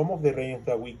are some of the reagents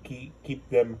that we keep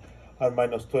them at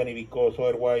 -20 because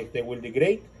otherwise they will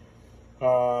degrade,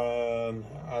 and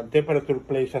temperature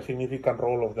plays a significant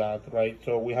role of that, right?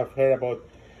 So we have heard about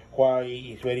why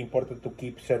it's very important to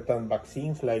keep certain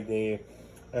vaccines like the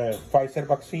Pfizer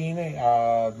vaccine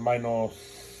at minus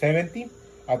 70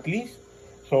 at least.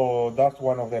 So that's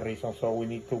one of the reasons. So we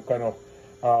need to kind of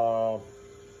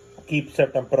keep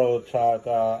certain products at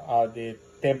the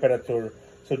temperature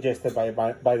suggested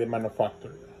by the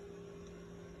manufacturer.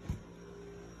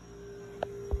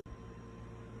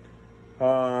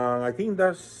 I think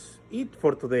that's it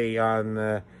for today,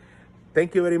 and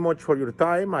thank you very much for your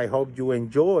time. I hope you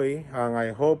enjoy, and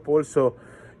I hope also,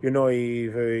 if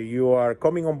you are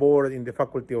coming on board in the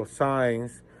Faculty of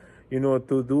Science,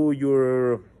 to do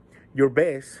your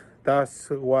best. That's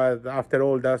what, after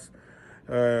all, that's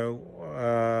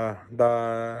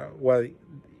what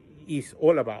is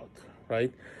all about,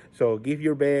 right? So give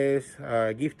your best,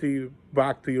 give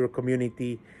back to your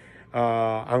community,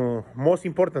 and most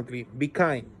importantly, be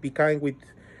kind. Be kind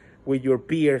with your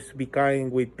peers. Be kind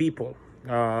with people.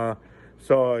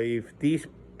 So if this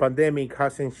pandemic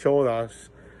hasn't showed us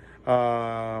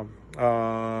uh,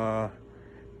 uh,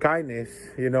 kindness,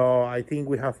 I think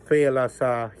we have failed as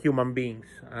human beings,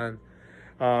 and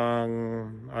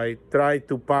I try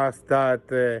to pass that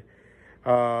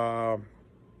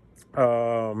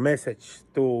message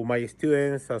to my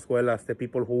students as well as the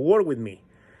people who work with me.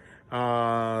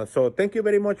 So thank you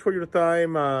very much for your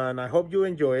time, and I hope you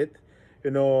enjoy it.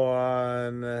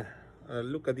 And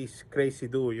look at this crazy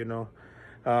dude.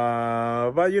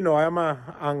 But I'm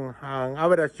an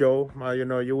average Joe.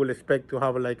 You will expect to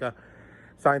have like a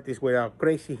scientist with a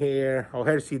crazy hair or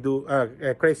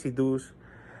crazy dudes.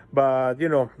 But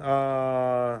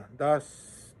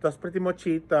that's pretty much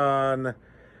it. And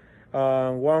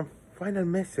one final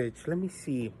message. Let me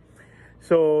see.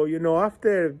 So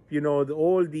after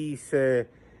all these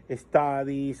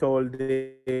studies, all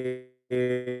the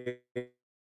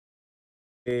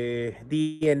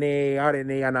DNA,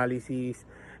 RNA analysis,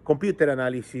 computer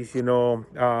analysis,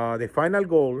 the final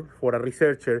goal for a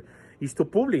researcher is to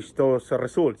publish those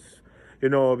results.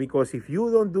 Because if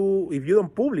you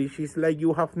don't publish, it's like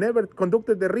you have never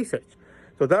conducted the research.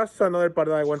 So that's another part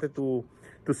that I wanted to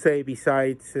say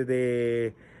besides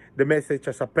the message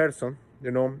as a person,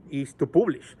 is to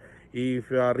publish. If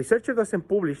a researcher doesn't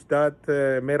publish, that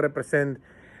may represent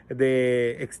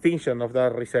the extinction of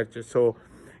that researcher. So,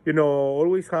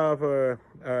 always have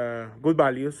good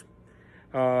values.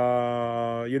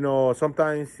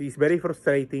 Sometimes it's very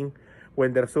frustrating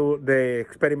when the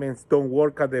experiments don't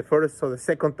work at the first or the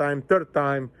second time, third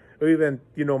time, or even,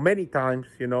 many times,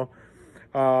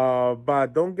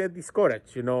 but don't get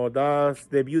discouraged. That's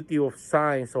the beauty of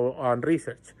science and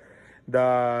research,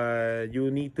 that you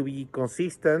need to be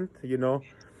consistent. You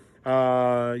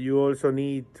also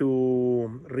need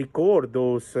to record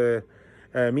those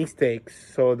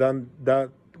mistakes so then that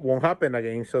won't happen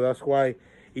again. So that's why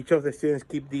each of the students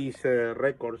keep these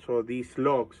records or these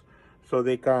logs, so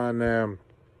they can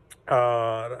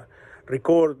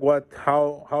record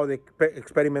how the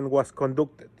experiment was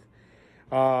conducted,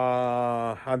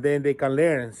 and then they can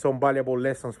learn some valuable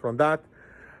lessons from that.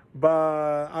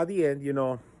 But at the end,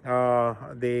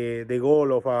 the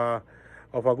goal of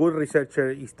a good researcher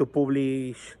is to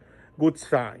publish good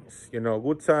science.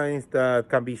 Good science that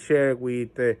can be shared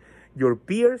with your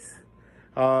peers,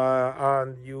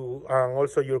 and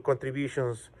also your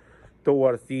contributions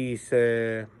towards this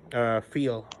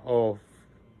field of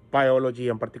biology,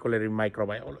 and particularly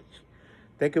microbiology.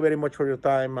 Thank you very much for your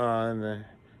time, and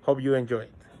hope you enjoy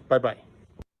it. Bye bye.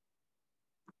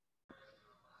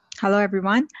 Hello,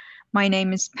 everyone. My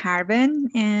name is Parvin,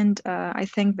 and I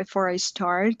think before I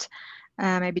start,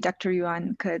 maybe Dr.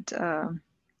 Yuan could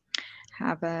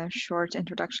have a short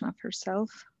introduction of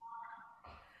herself.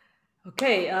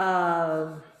 Okay.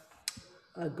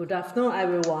 Good afternoon,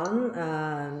 everyone.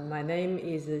 My name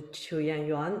is Qiuyan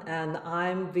Yuan, and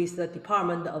I'm with the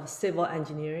Department of Civil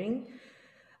Engineering,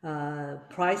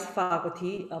 Price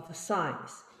Faculty of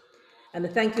Science. And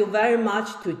thank you very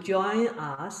much to join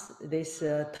us this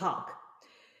talk.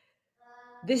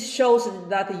 This shows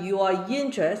that you are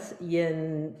interested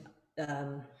in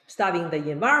studying the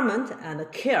environment and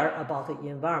care about the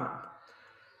environment.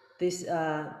 This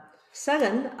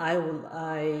second, I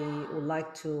would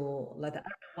like to let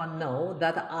everyone know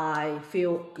that I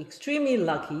feel extremely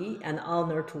lucky and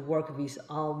honored to work with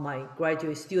all my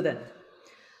graduate students.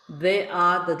 They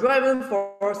are the driving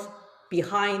force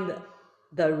behind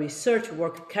the research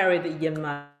work carried in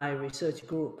my research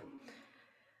group.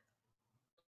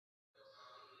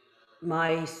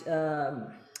 My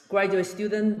graduate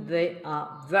students, they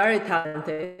are very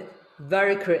talented,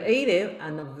 very creative,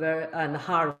 and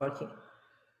hardworking.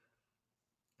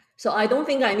 So I don't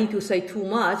think I need to say too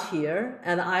much here,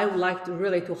 and I would like to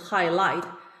really to highlight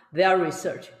their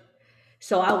research.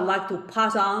 So I would like to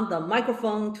pass on the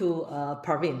microphone to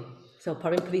Parveen. So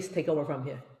Parveen, please take over from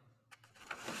here.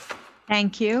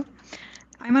 Thank you.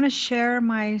 I'm going to share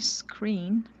my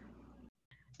screen.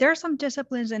 There are some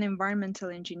disciplines in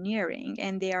environmental engineering,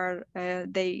 and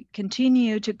they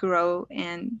continue to grow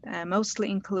and mostly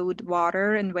include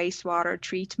water and wastewater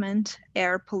treatment,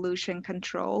 air pollution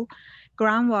control,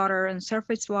 groundwater and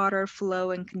surface water flow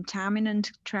and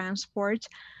contaminant transport,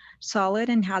 solid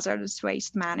and hazardous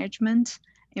waste management,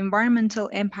 environmental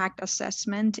impact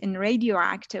assessment, and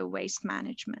radioactive waste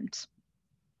management.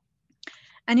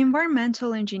 An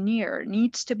environmental engineer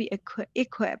needs to be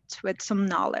equipped with some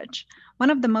knowledge. One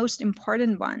of the most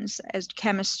important ones is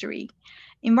chemistry.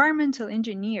 Environmental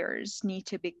engineers need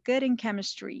to be good in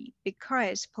chemistry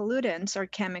because pollutants are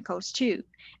chemicals too.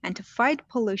 And to fight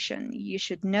pollution, you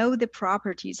should know the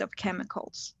properties of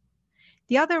chemicals.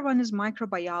 The other one is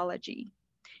microbiology.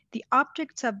 The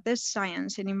objects of this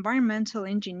science in environmental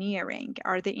engineering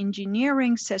are the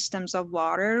engineering systems of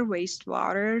water,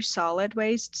 wastewater, solid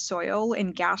waste, soil,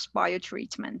 and gas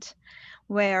biotreatment,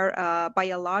 where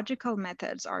biological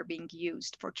methods are being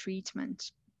used for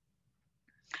treatment.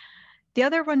 The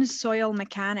other one is soil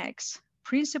mechanics.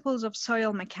 Principles of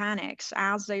soil mechanics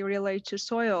as they relate to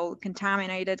soil,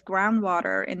 contaminated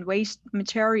groundwater, and waste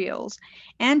materials,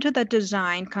 and to the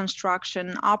design,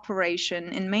 construction, operation,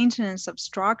 and maintenance of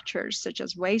structures such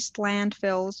as waste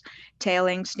landfills,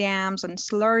 tailings dams, and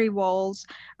slurry walls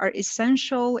are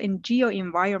essential in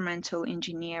geoenvironmental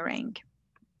engineering.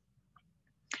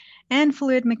 And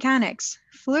fluid mechanics.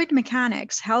 Fluid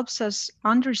mechanics helps us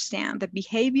understand the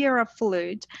behavior of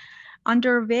fluid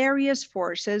under various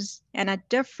forces and at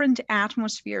different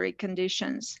atmospheric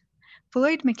conditions.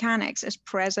 Fluid mechanics is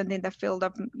present in the field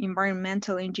of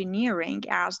environmental engineering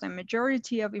as the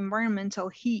majority of environmental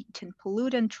heat and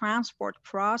pollutant transport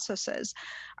processes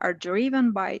are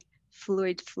driven by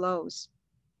fluid flows.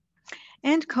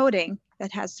 And coding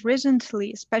that has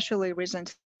recently, especially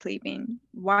recently, been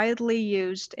widely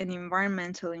used in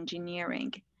environmental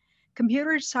engineering.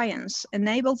 Computer science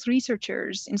enables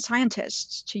researchers and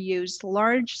scientists to use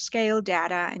large-scale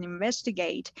data and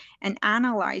investigate and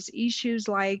analyze issues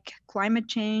like climate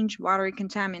change, water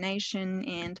contamination,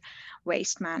 and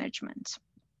waste management.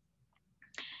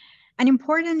 An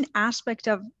important aspect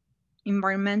of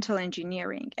environmental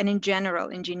engineering and in general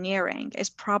engineering is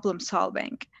problem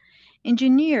solving.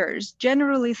 Engineers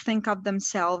generally think of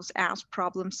themselves as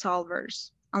problem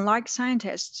solvers. Unlike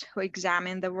scientists who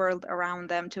examine the world around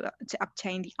them to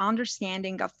obtain the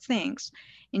understanding of things,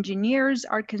 engineers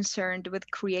are concerned with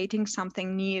creating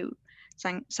something new,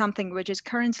 something which is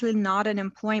currently not in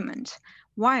employment,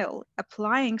 while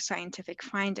applying scientific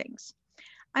findings.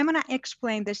 I'm going to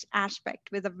explain this aspect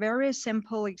with a very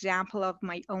simple example of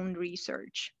my own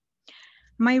research.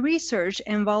 My research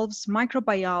involves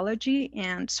microbiology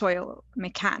and soil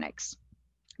mechanics.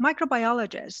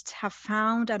 Microbiologists have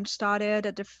found and studied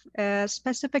a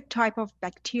specific type of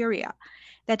bacteria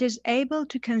that is able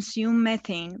to consume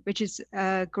methane, which is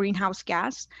a greenhouse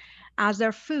gas, as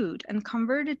their food and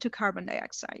convert it to carbon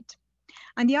dioxide.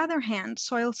 On the other hand,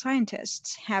 soil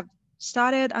scientists have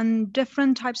studied on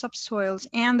different types of soils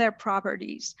and their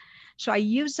properties. So I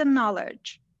use the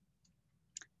knowledge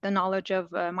of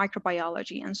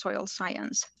microbiology and soil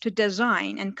science to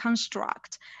design and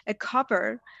construct a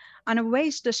cover on a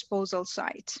waste disposal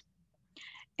site.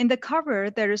 In the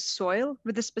cover, there is soil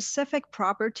with the specific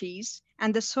properties,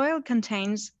 and the soil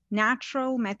contains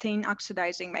natural methane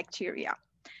oxidizing bacteria.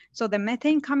 So the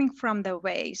methane coming from the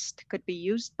waste could be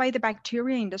used by the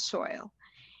bacteria in the soil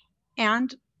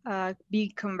and be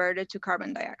converted to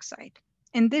carbon dioxide.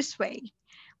 In this way,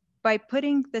 by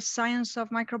putting the science of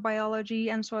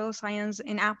microbiology and soil science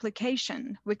in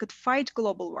application, we could fight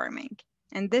global warming.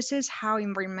 And this is how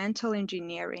environmental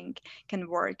engineering can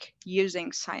work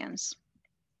using science.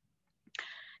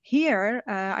 Here,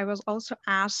 I was also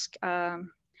asked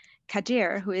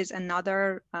Kadir, who is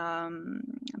another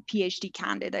PhD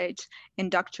candidate in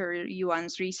Dr.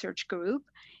 Yuan's research group.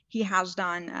 He has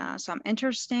done some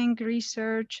interesting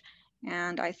research,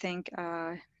 and I think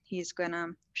he's gonna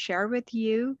share with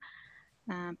you.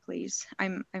 Please,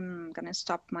 I'm gonna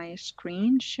stop my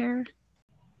screen share.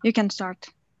 You can start.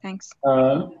 Thanks.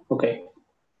 Okay.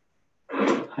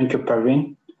 Thank you,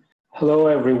 Parveen. Hello,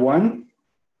 everyone.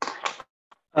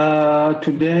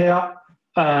 Today,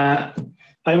 I'm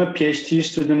a PhD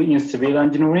student in civil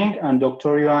engineering, and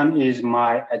Dr. Yuan is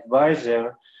my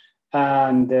advisor,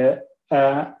 and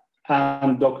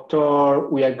Dr.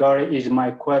 Uyagari is my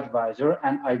co-advisor,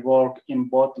 and I work in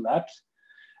both labs.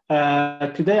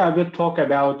 Today I will talk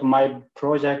about my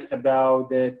project about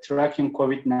the tracking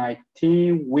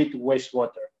COVID-19 with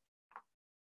wastewater.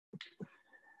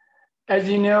 As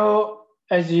you know,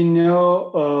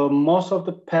 most of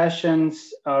the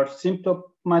patients are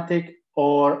symptomatic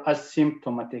or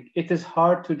asymptomatic. It is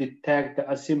hard to detect the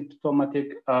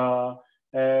asymptomatic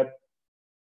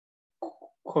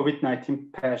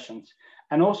COVID-19 patients.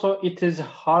 And also it is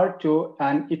hard to,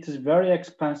 and it is very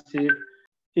expensive.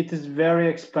 It is very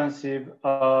expensive.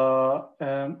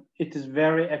 It is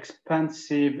very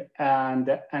expensive and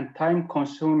time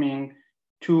consuming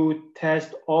to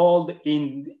test all the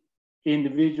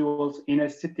individuals in a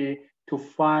city to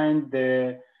find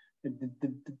the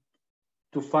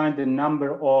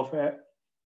number of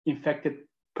infected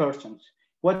persons.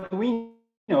 What we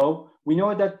know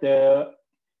that the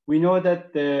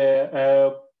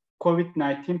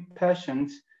COVID-19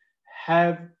 patients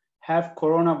have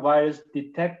coronavirus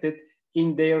detected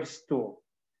in their stool,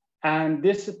 and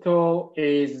this stool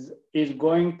is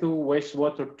going to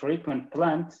wastewater treatment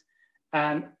plants.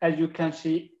 And as you can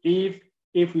see, if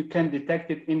we can detect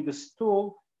it in the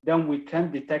stool, then we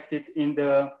can detect it in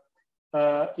the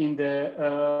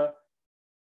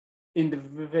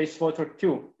wastewater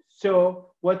too.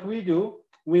 So what we do,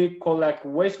 we collect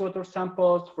wastewater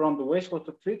samples from the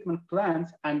wastewater treatment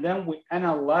plants, and then we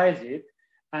analyze it,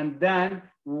 and then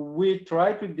we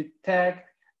try to detect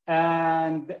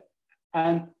and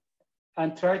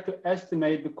try to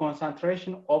estimate the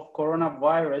concentration of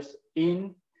coronavirus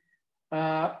in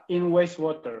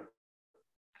wastewater.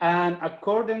 And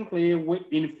accordingly, we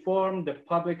inform the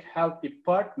public health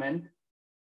department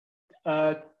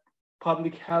that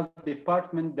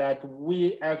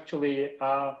we actually,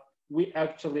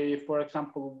 for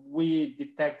example, we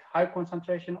detect high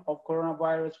concentration of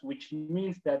coronavirus, which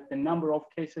means that the number of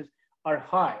cases are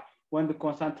high. When the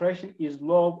concentration is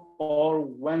low, or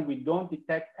when we don't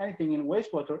detect anything in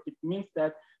wastewater, it means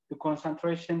that the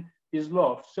concentration is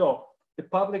low. So the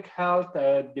public health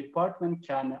department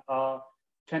can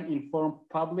inform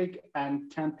public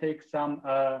and can take some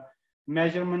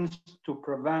measurements to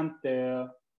prevent the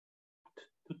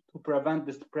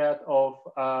spread of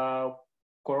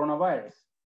coronavirus.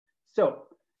 So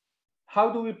how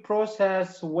do we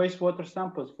process wastewater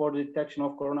samples for the detection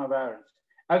of coronavirus?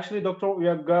 Actually, Dr.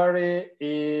 Uyagari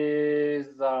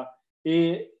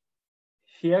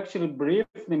he actually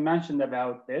briefly mentioned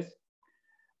about this.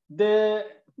 The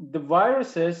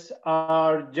viruses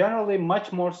are generally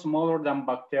much more smaller than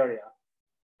bacteria.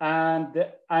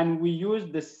 And we use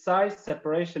the size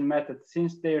separation method.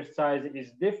 Since their size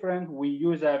is different, we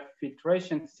use a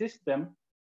filtration system.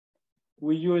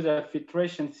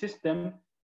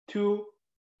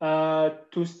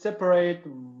 To separate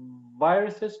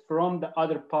viruses from the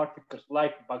other particles,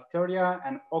 like bacteria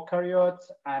and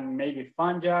eukaryotes and maybe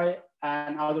fungi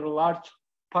and other large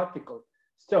particles.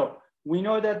 So we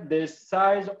know that the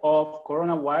size of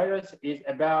coronavirus is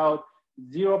about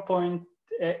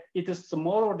it is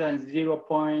smaller than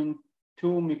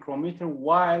 0.2 micrometer,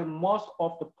 while most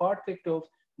of the particles,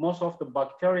 most of the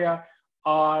bacteria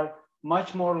are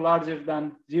much more larger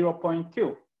than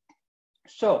 0.2.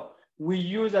 So we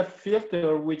use a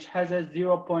filter which has a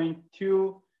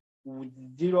 0.2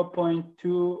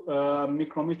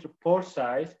 micrometer pore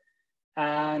size,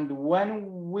 and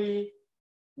when we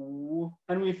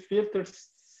filter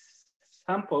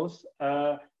samples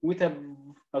with a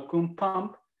vacuum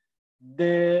pump,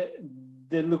 the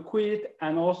liquid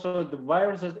and also the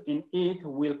viruses in it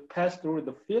will pass through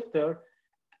the filter,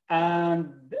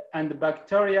 and the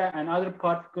bacteria and other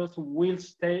particles will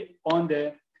stay on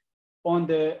the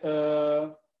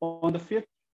filter.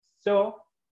 So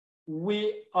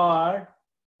we are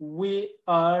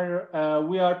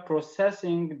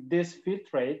processing this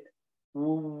filtrate,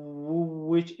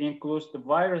 which includes the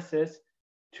viruses,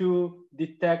 to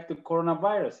detect the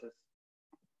coronaviruses.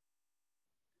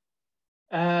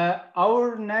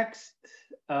 Our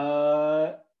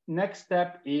next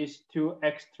step is to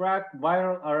extract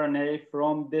viral RNA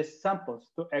from these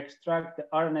samples, to extract the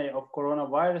RNA of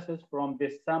coronaviruses from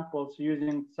these samples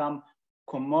using some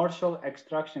commercial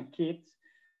extraction kits.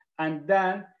 And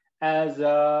then, as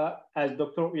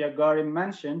Dr. Uyagari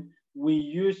mentioned, we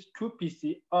use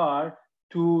qPCR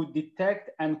to detect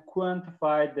and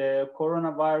quantify the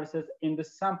coronaviruses in the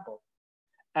sample.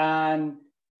 And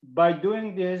by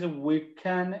doing this, we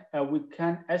can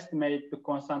estimate the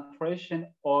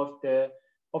concentration of the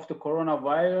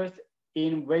coronavirus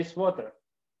in wastewater.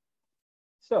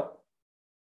 So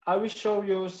I will show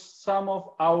you some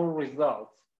of our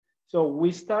results. So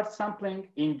we start sampling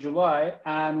in July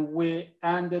and we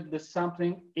ended the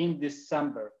sampling in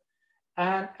December.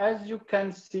 And as you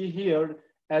can see here,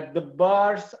 At the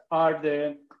bars are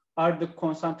the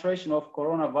concentration of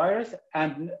coronavirus,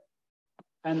 and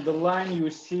the line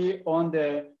you see on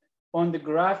the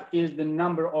graph is the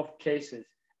number of cases.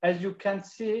 As you can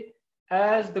see,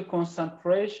 as the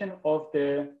concentration of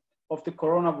the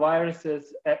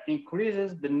coronaviruses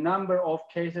increases, the number of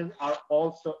cases are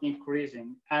also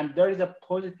increasing, and there is a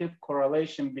positive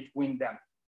correlation between them.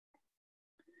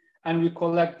 And we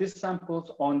collect these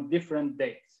samples on different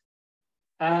dates.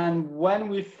 And when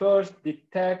we first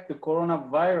detect the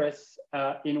coronavirus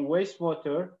in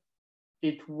wastewater,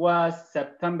 it was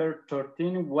September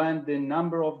 13 when the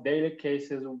number of daily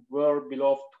cases were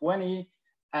below 20,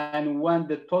 and when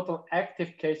the total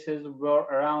active cases were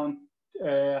around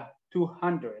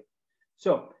 200.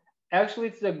 So actually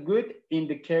it's a good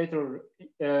indicator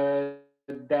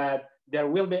that there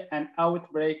will be an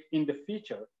outbreak in the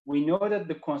future. We know that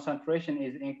the concentration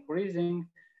is increasing,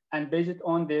 and based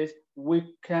on this,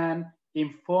 we can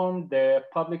inform the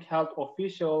public health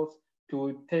officials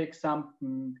to take some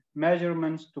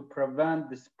measurements to prevent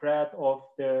the spread of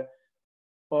the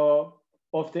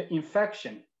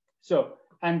infection. So,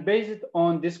 and based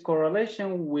on this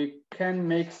correlation, we can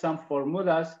make some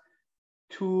formulas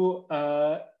to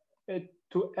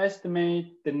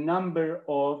estimate the number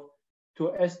of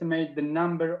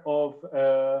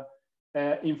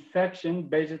infection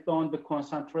based on the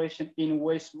concentration in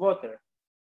wastewater,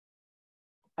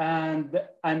 and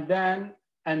then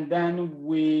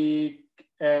we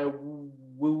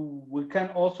can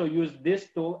also use this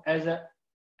tool as an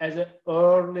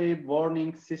early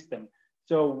warning system.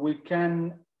 So we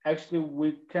can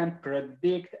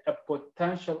predict a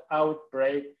potential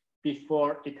outbreak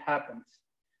before it happens.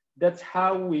 That's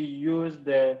how we use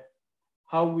the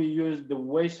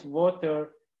wastewater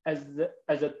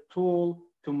as a tool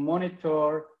to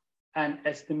monitor and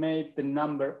estimate the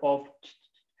number of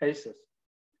cases.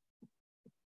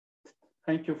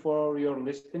 Thank you for your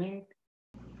listening.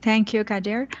 Thank you,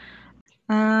 Kadir.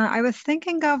 I was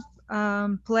thinking of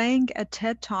playing a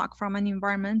TED Talk from an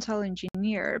environmental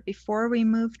engineer before we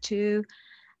move to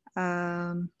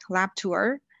lab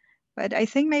tour, but I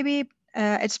think maybe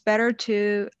it's better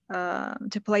to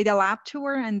play the lab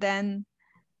tour, and then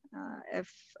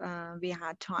if we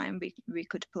had time, we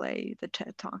could play the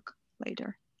TED Talk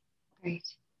later. Great.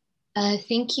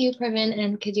 Thank you, Pravin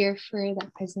and Kadir, for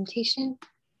that presentation.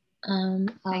 I'll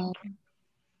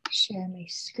share my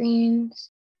screen.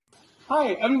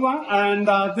 Hi, everyone. And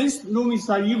this room is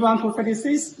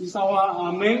E1-236. It's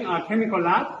our main chemical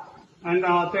lab. And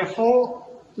the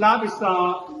whole lab is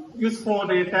used for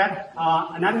the data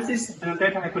analysis and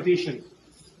data acquisition.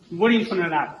 Very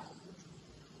internal lab.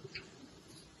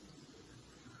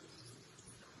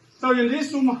 So in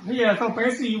this room here, so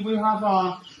basically we have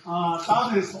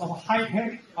thousands of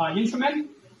high-tech instruments.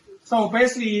 So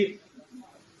basically,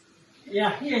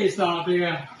 yeah, here is the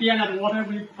deionized water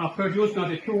we produce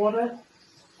the pure water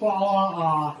for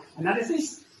our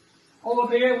analysis. Over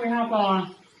there we have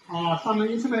some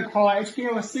instrument called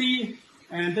HPLC,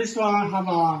 and this one have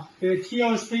the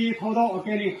TOC, total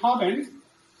organic carbon.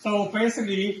 So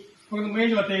basically, we're going to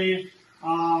measure the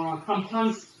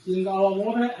compounds in our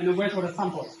water and wastewater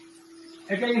samples.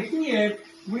 Again, here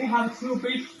we have two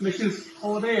big machines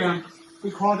over there. We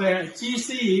call the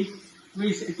GC,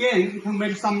 which again, you can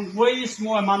make some very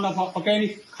small amount of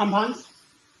organic compounds.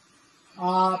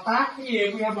 Back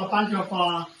here, we have a bunch of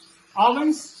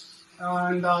ovens.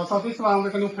 And so this one, we're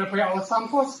going to prepare our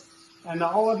samples. And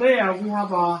over there, we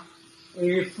have a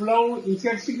flow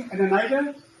injection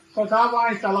analyzer. So that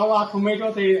one is allow us to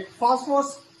measure the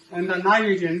phosphorus and the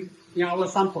nitrogen in our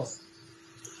samples.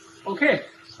 Okay,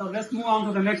 so let's move on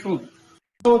to the next one.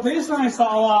 So this one is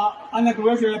our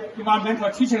undergraduate environmental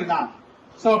teaching lab.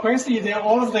 So basically,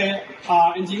 all of the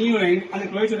engineering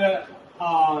undergraduate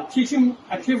teaching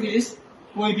activities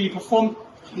will be performed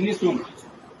in this room.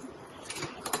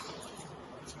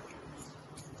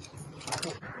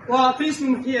 Well, this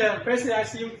room here, basically,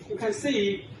 as you can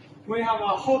see, we have a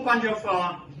whole bunch of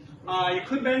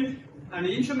equipment and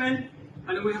instrument,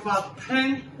 and we have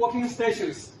 10 working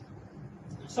stations.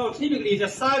 So typically, the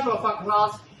size of our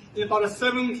class is about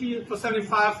 70 to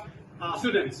 75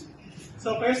 students.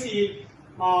 So basically,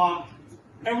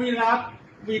 every lab,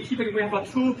 we typically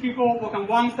have 2 people work on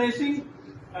one station,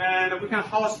 and we can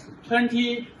house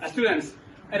 20 students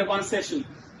at one session.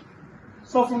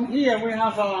 So from here, we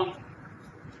have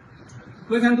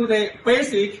we can do the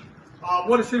basic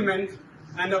water treatment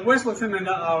and the wastewater treatment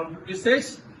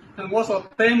research, and also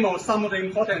demo some of the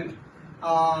important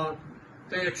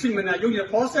the treatment unit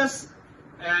process,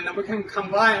 and we can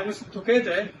combine this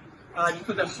together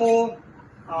into the whole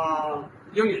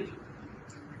unit.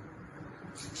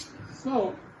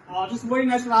 So, just very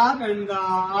nice lab, and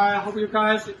I hope you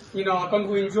guys, are going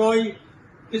to enjoy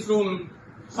this room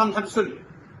sometime soon.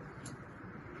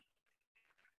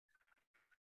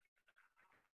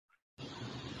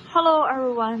 Hello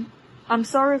everyone. I'm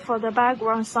sorry for the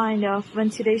background sound of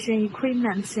ventilation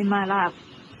equipment in my lab.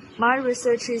 My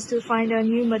research is to find a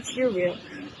new material,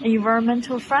 an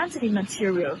environmental friendly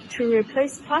material to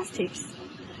replace plastics.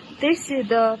 This is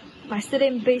the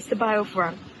mycelium-based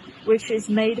biofilm, which is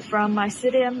made from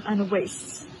mycelium and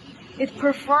waste. It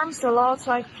performs a lot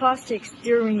like plastics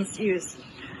during its use,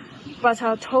 but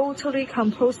are totally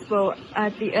compostable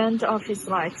at the end of its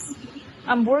life.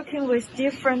 I'm working with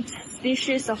different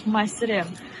species of mycelium,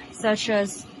 such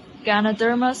as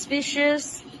Ganoderma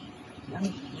species,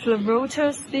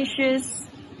 Pleurotus species,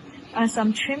 and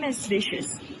some Trimin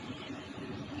species.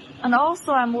 And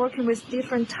also I'm working with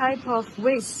different type of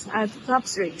waste as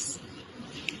substrates,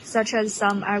 such as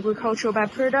some agricultural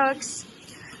byproducts,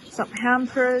 some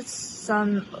hampers,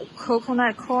 some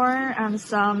coconut corn, and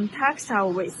some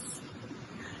textile waste.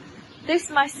 This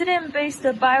mycelium-based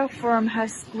biofilm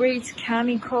has great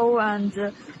chemical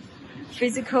and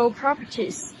physical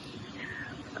properties.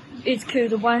 It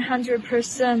could 100%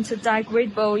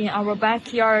 degradable in our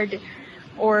backyard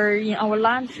or in our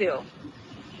landfill,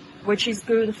 which is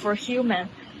good for human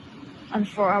and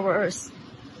for our earth.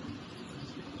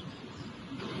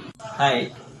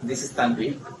 Hi, this is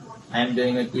Tanvi. I am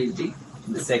doing a PhD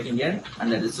in the second year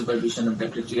under the supervision of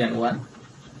Dr. Chuyan Wan.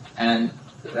 And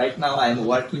right now I am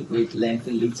working with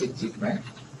landfill leachate treatment.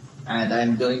 And I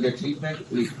am doing the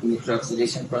treatment with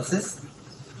electrooxidation process.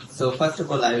 So first of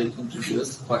all, I will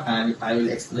introduce and I will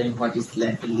explain what is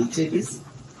landfill leachate is.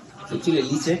 So actually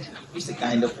leachate is a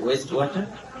kind of wastewater,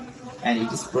 and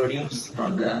it is produced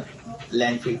from the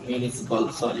landfill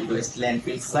municipal solid waste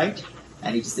landfill site,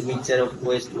 and it is a mixture of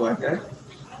wastewater,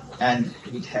 and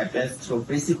it happens through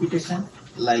precipitation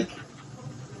like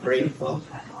rainfall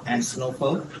and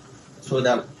snowfall through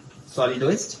the solid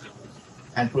waste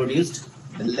and produced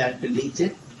the landfill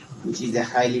leachate, which is a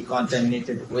highly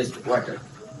contaminated wastewater.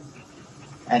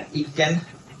 And it can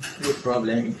create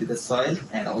problem into the soil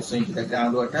and also into the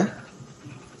groundwater.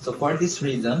 So for this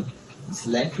reason, this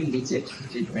landfill leachate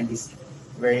treatment is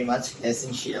very much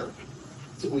essential.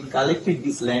 So we collected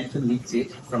this landfill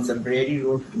leachate from the Brady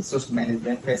Road Resource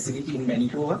Management Facility in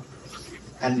Manitoba,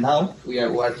 and now we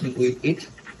are working with it.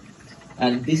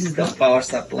 And this is the power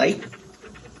supply.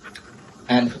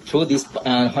 And through this,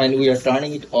 when we are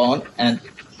turning it on, and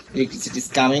electricity is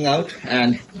coming out,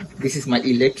 and this is my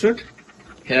electrode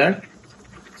here.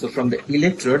 So from the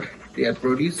electrode, they are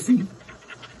producing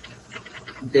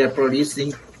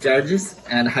charges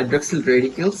and hydroxyl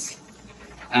radicals,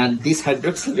 and these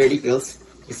hydroxyl radicals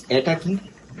is attacking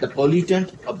the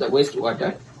pollutant of the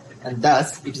wastewater, and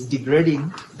thus it is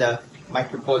degrading the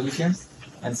micropollutions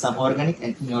and some organic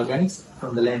and inorganics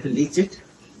from the landfill leachate.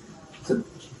 So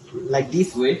like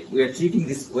this way, we are treating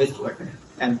this wastewater,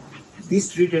 and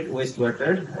this treated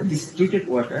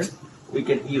water we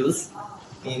can use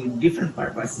in different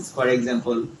purposes. For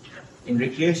example, in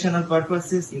recreational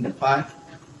purposes in the park,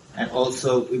 and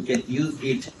also we can use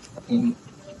it in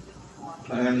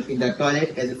the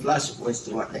toilet as a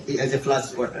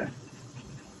flush water.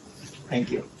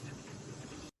 Thank you.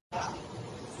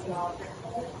 All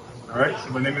right,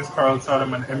 so my name is Carl Todd.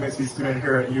 I'm an MSc student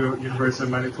here at University of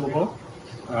Manitoba.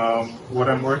 What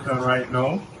I'm working on right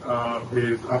now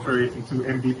is operating 2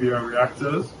 MBBR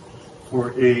reactors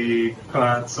for a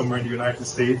plant somewhere in the United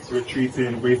States. We're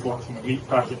treating wastewater from a meat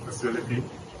packing facility.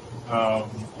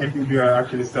 MBBR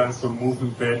actually stands for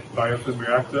moving bed biofilm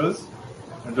reactors,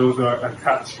 and those are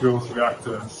attached growth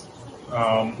reactors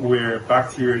where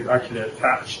bacteria is actually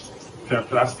attached to a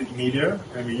plastic media,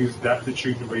 and we use that to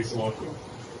treat the wastewater.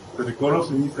 So the goal of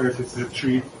the research is to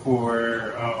treat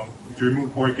to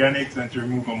remove organics and to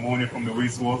remove ammonia from the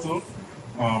wastewater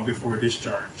before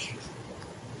discharge.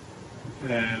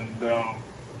 And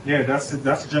yeah, that's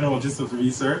the general gist of the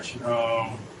research.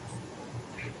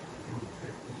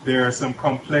 There are some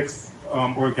complex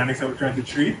organics that we're trying to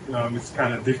treat. It's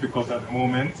kind of difficult at the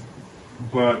moment,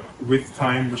 but with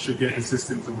time we should get the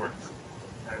system to work.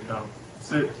 And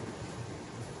that's it.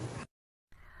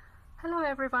 Hello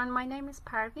everyone, my name is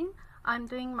Parvin. I'm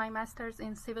doing my master's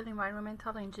in civil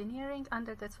environmental engineering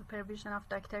under the supervision of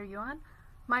Dr. Yuan.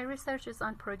 My research is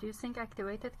on producing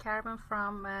activated carbon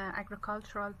from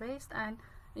agricultural waste and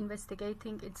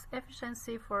investigating its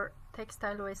efficiency for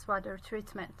textile wastewater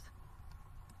treatment.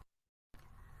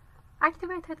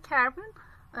 Activated carbon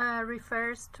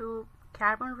refers to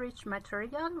carbon-rich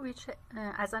material which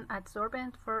as an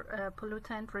adsorbent for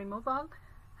pollutant removal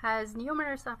has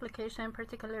numerous applications,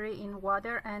 particularly in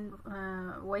water and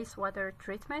wastewater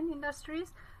treatment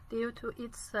industries, due to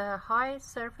its high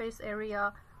surface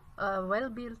area,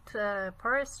 well-built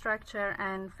pore structure,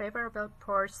 and favorable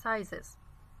pore sizes.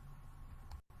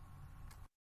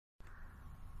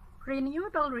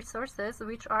 Renewable resources,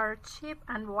 which are cheap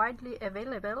and widely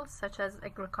available, such as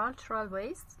agricultural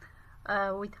wastes,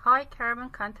 with high carbon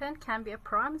content, can be a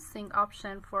promising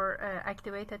option for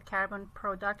activated carbon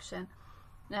production.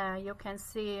 You can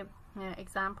see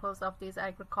examples of these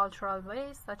agricultural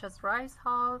wastes, such as rice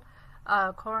hull,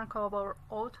 corn cob,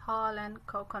 oat hull, and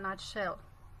coconut shell.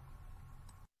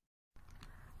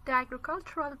 The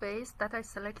agricultural waste that I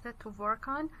selected to work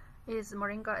on is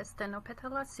Moringa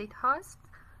stenopetala seed husk.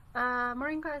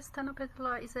 Moringa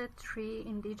stenopetala is a tree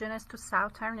indigenous to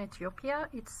southern Ethiopia.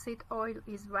 Its seed oil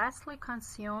is vastly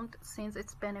consumed since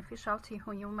it's beneficial to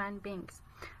human beings.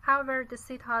 However, the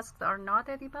seed husks are not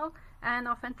edible and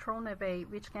often thrown away,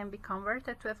 which can be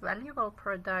converted to a valuable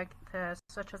product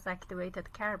such as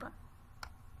activated carbon.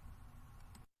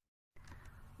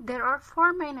 There are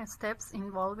 4 main steps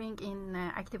involving in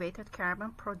activated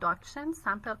carbon production: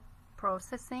 sample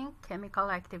processing,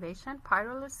 chemical activation,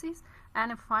 pyrolysis,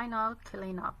 and a final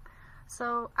cleanup.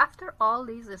 So after all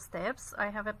these steps, I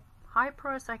have a high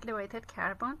porous activated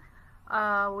carbon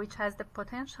which has the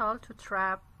potential to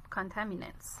trap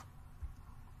contaminants.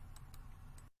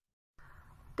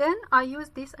 Then I use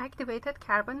this activated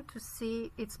carbon to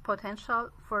see its potential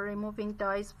for removing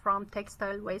dyes from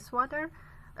textile wastewater,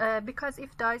 because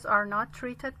if dyes are not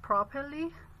treated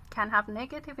properly, can have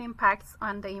negative impacts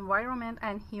on the environment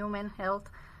and human health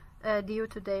due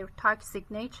to their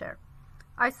toxic nature.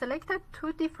 I selected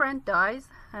 2 different dyes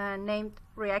named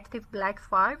Reactive Black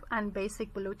 5 and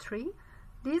Basic Blue 3.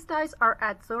 These dyes are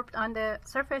adsorbed on the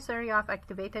surface area of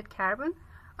activated carbon.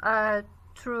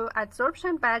 Through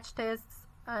adsorption batch tests,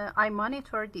 I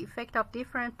monitor the effect of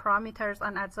different parameters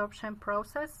on adsorption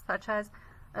process, such as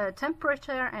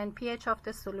temperature and pH of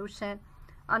the solution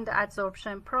on the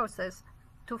adsorption process,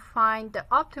 to find the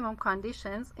optimum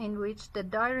conditions in which the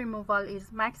dye removal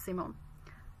is maximum.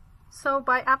 So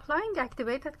by applying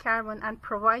activated carbon and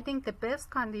providing the best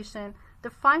condition, the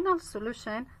final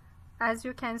solution, as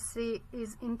you can see,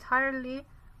 is entirely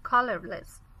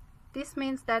colorless. This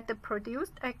means that the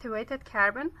produced activated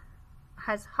carbon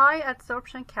has high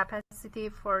adsorption capacity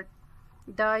for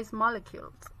dyes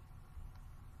molecules.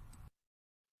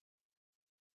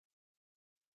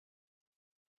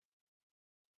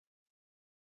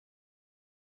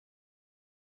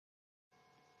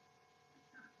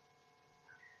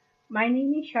 My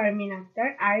name is Sharmin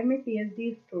Akhtar. I am a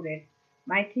PhD student.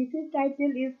 My thesis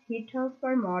title is Heat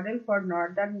Transfer Model for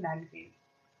Northern Landfill.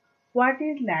 What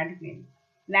is landfill?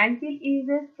 Landfill is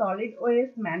a solid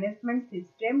waste management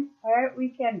system where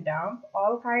we can dump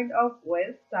all kinds of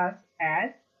waste such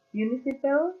as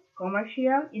municipal,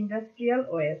 commercial, industrial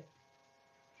waste.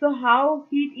 So how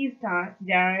heat is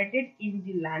generated in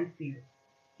the landfill?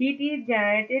 Heat is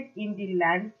generated in the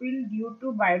landfill due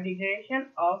to biodegradation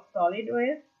of solid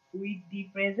waste with the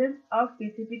presence of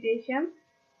precipitation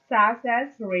such as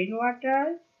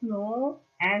rainwater, snow,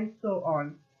 and so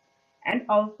on, and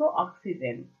also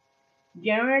oxygen.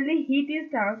 Generally, heat is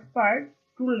transferred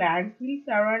to landfill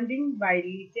surrounding by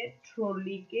leachate through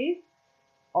leakage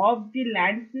of the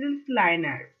landfill's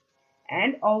liner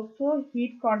and also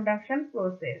heat conduction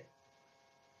process.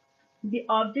 The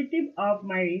objective of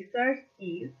my research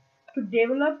is to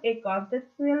develop a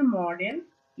conceptual model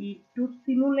to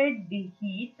simulate the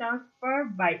heat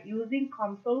transfer by using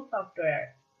COMSOL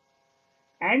software,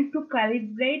 and to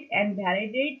calibrate and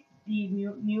validate the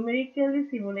numerically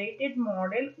simulated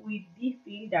model with the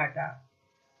field data.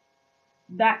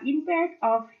 The impact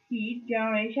of heat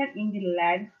generation in the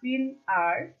landfill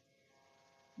are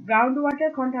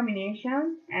groundwater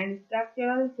contamination and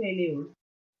structural failures.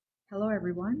 Hello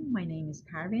everyone, my name is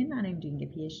Parvin and I'm doing a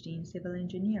PhD in civil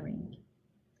engineering.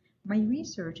 My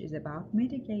research is about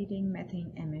mitigating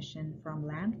methane emission from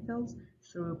landfills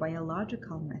through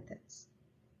biological methods.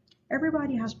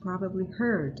 Everybody has probably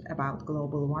heard about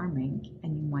global warming,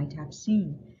 and you might have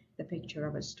seen the picture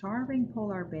of a starving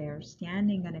polar bear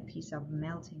standing on a piece of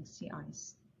melting sea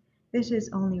ice. This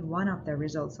is only one of the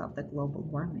results of the global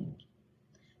warming.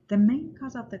 The main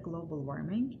cause of the global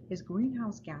warming is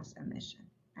greenhouse gas emission,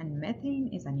 and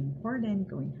methane is an important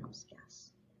greenhouse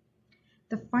gas.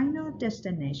 The final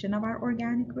destination of our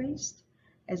organic waste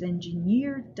is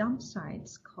engineered dump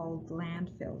sites called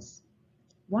landfills.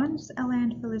 Once a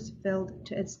landfill is filled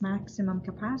to its maximum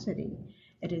capacity,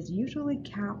 it is usually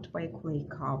capped by clay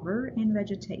cover and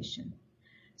vegetation.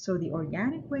 So the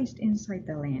organic waste inside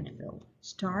the landfill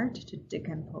start to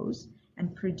decompose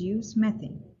and produce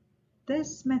methane.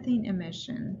 This methane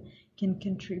emission can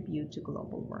contribute to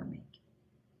global warming.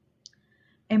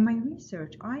 In my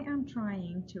research, I am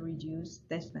trying to reduce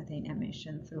this methane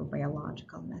emission through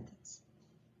biological methods.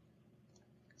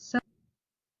 So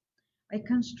I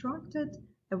constructed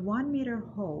a 1-meter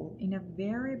hole in a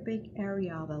very big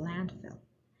area of a landfill.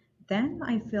 Then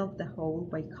I filled the hole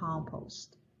by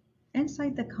compost.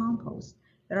 Inside the compost,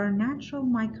 there are natural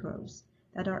microbes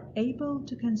that are able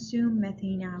to consume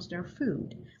methane as their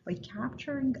food by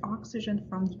capturing oxygen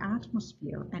from the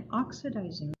atmosphere and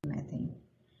oxidizing methane.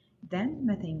 Then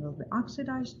methane will be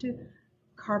oxidized to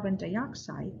carbon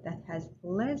dioxide that has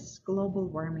less global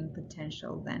warming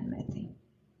potential than methane.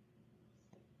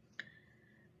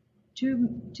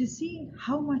 To see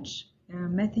how much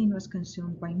methane was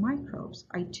consumed by microbes,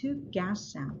 I took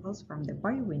gas samples from the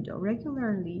biowindow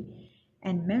regularly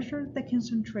and measured the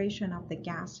concentration of the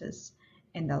gases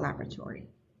in the laboratory.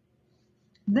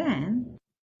 Then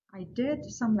I did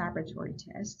some laboratory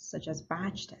tests, such as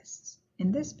batch tests.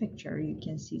 In this picture, you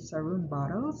can see saroon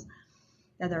bottles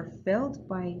that are filled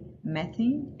by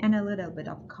methane and a little bit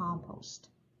of compost.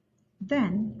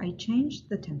 Then I changed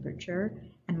the temperature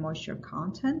and moisture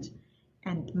content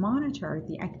and monitored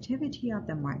the activity of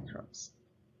the microbes.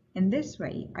 In this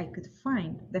way, I could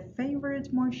find the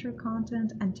favorite moisture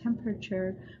content and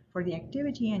temperature for the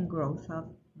activity and growth of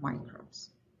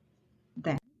microbes.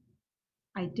 Then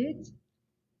I did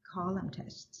column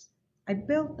tests. I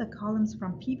built the columns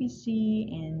from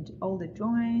PVC and all the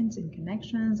joints and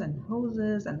connections and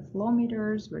hoses and flow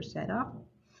meters were set up.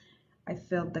 I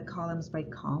filled the columns by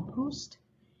compost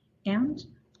and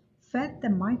fed the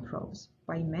microbes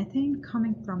by methane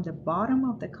coming from the bottom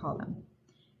of the column.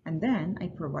 And then I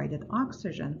provided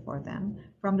oxygen for them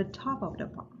from the top of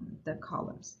the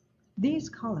columns. These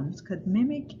columns could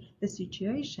mimic the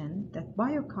situation that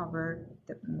BioCover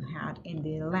had in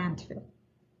the landfill.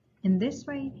 In this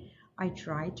way, I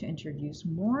tried to introduce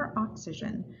more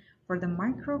oxygen for the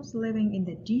microbes living in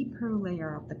the deeper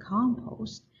layer of the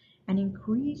compost and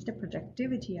increase the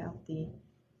productivity of the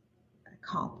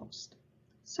compost.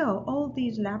 So all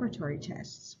these laboratory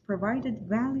tests provided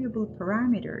valuable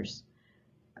parameters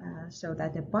so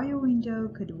that the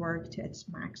biowindow could work to its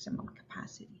maximum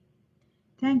capacity.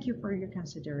 Thank you for your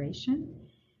consideration,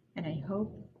 and I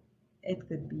hope it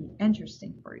could be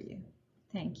interesting for you.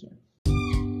 Thank you.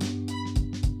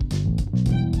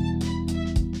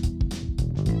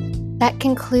 That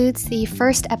concludes the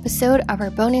first episode of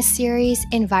our bonus series,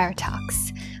 EnviroTalks.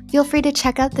 Feel free to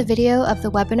check out the video of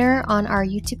the webinar on our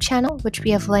YouTube channel, which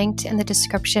we have linked in the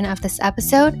description of this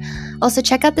episode. Also,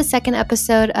 check out the second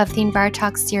episode of the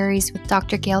EnviroTalks series with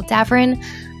Dr. Gail Davrin,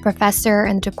 professor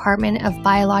in the Department of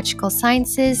Biological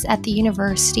Sciences at the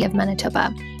University of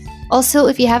Manitoba. Also,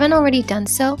 if you haven't already done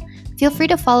so, feel free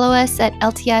to follow us at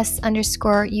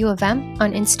LTS_U of M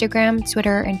on Instagram,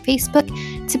 Twitter, and Facebook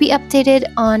to be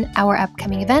updated on our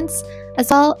upcoming events, as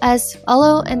well as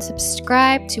follow and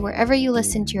subscribe to wherever you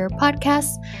listen to your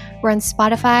podcasts. We're on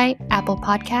Spotify, Apple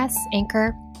Podcasts,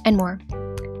 Anchor, and more.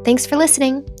 Thanks for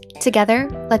listening. Together,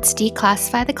 let's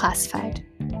declassify the classified.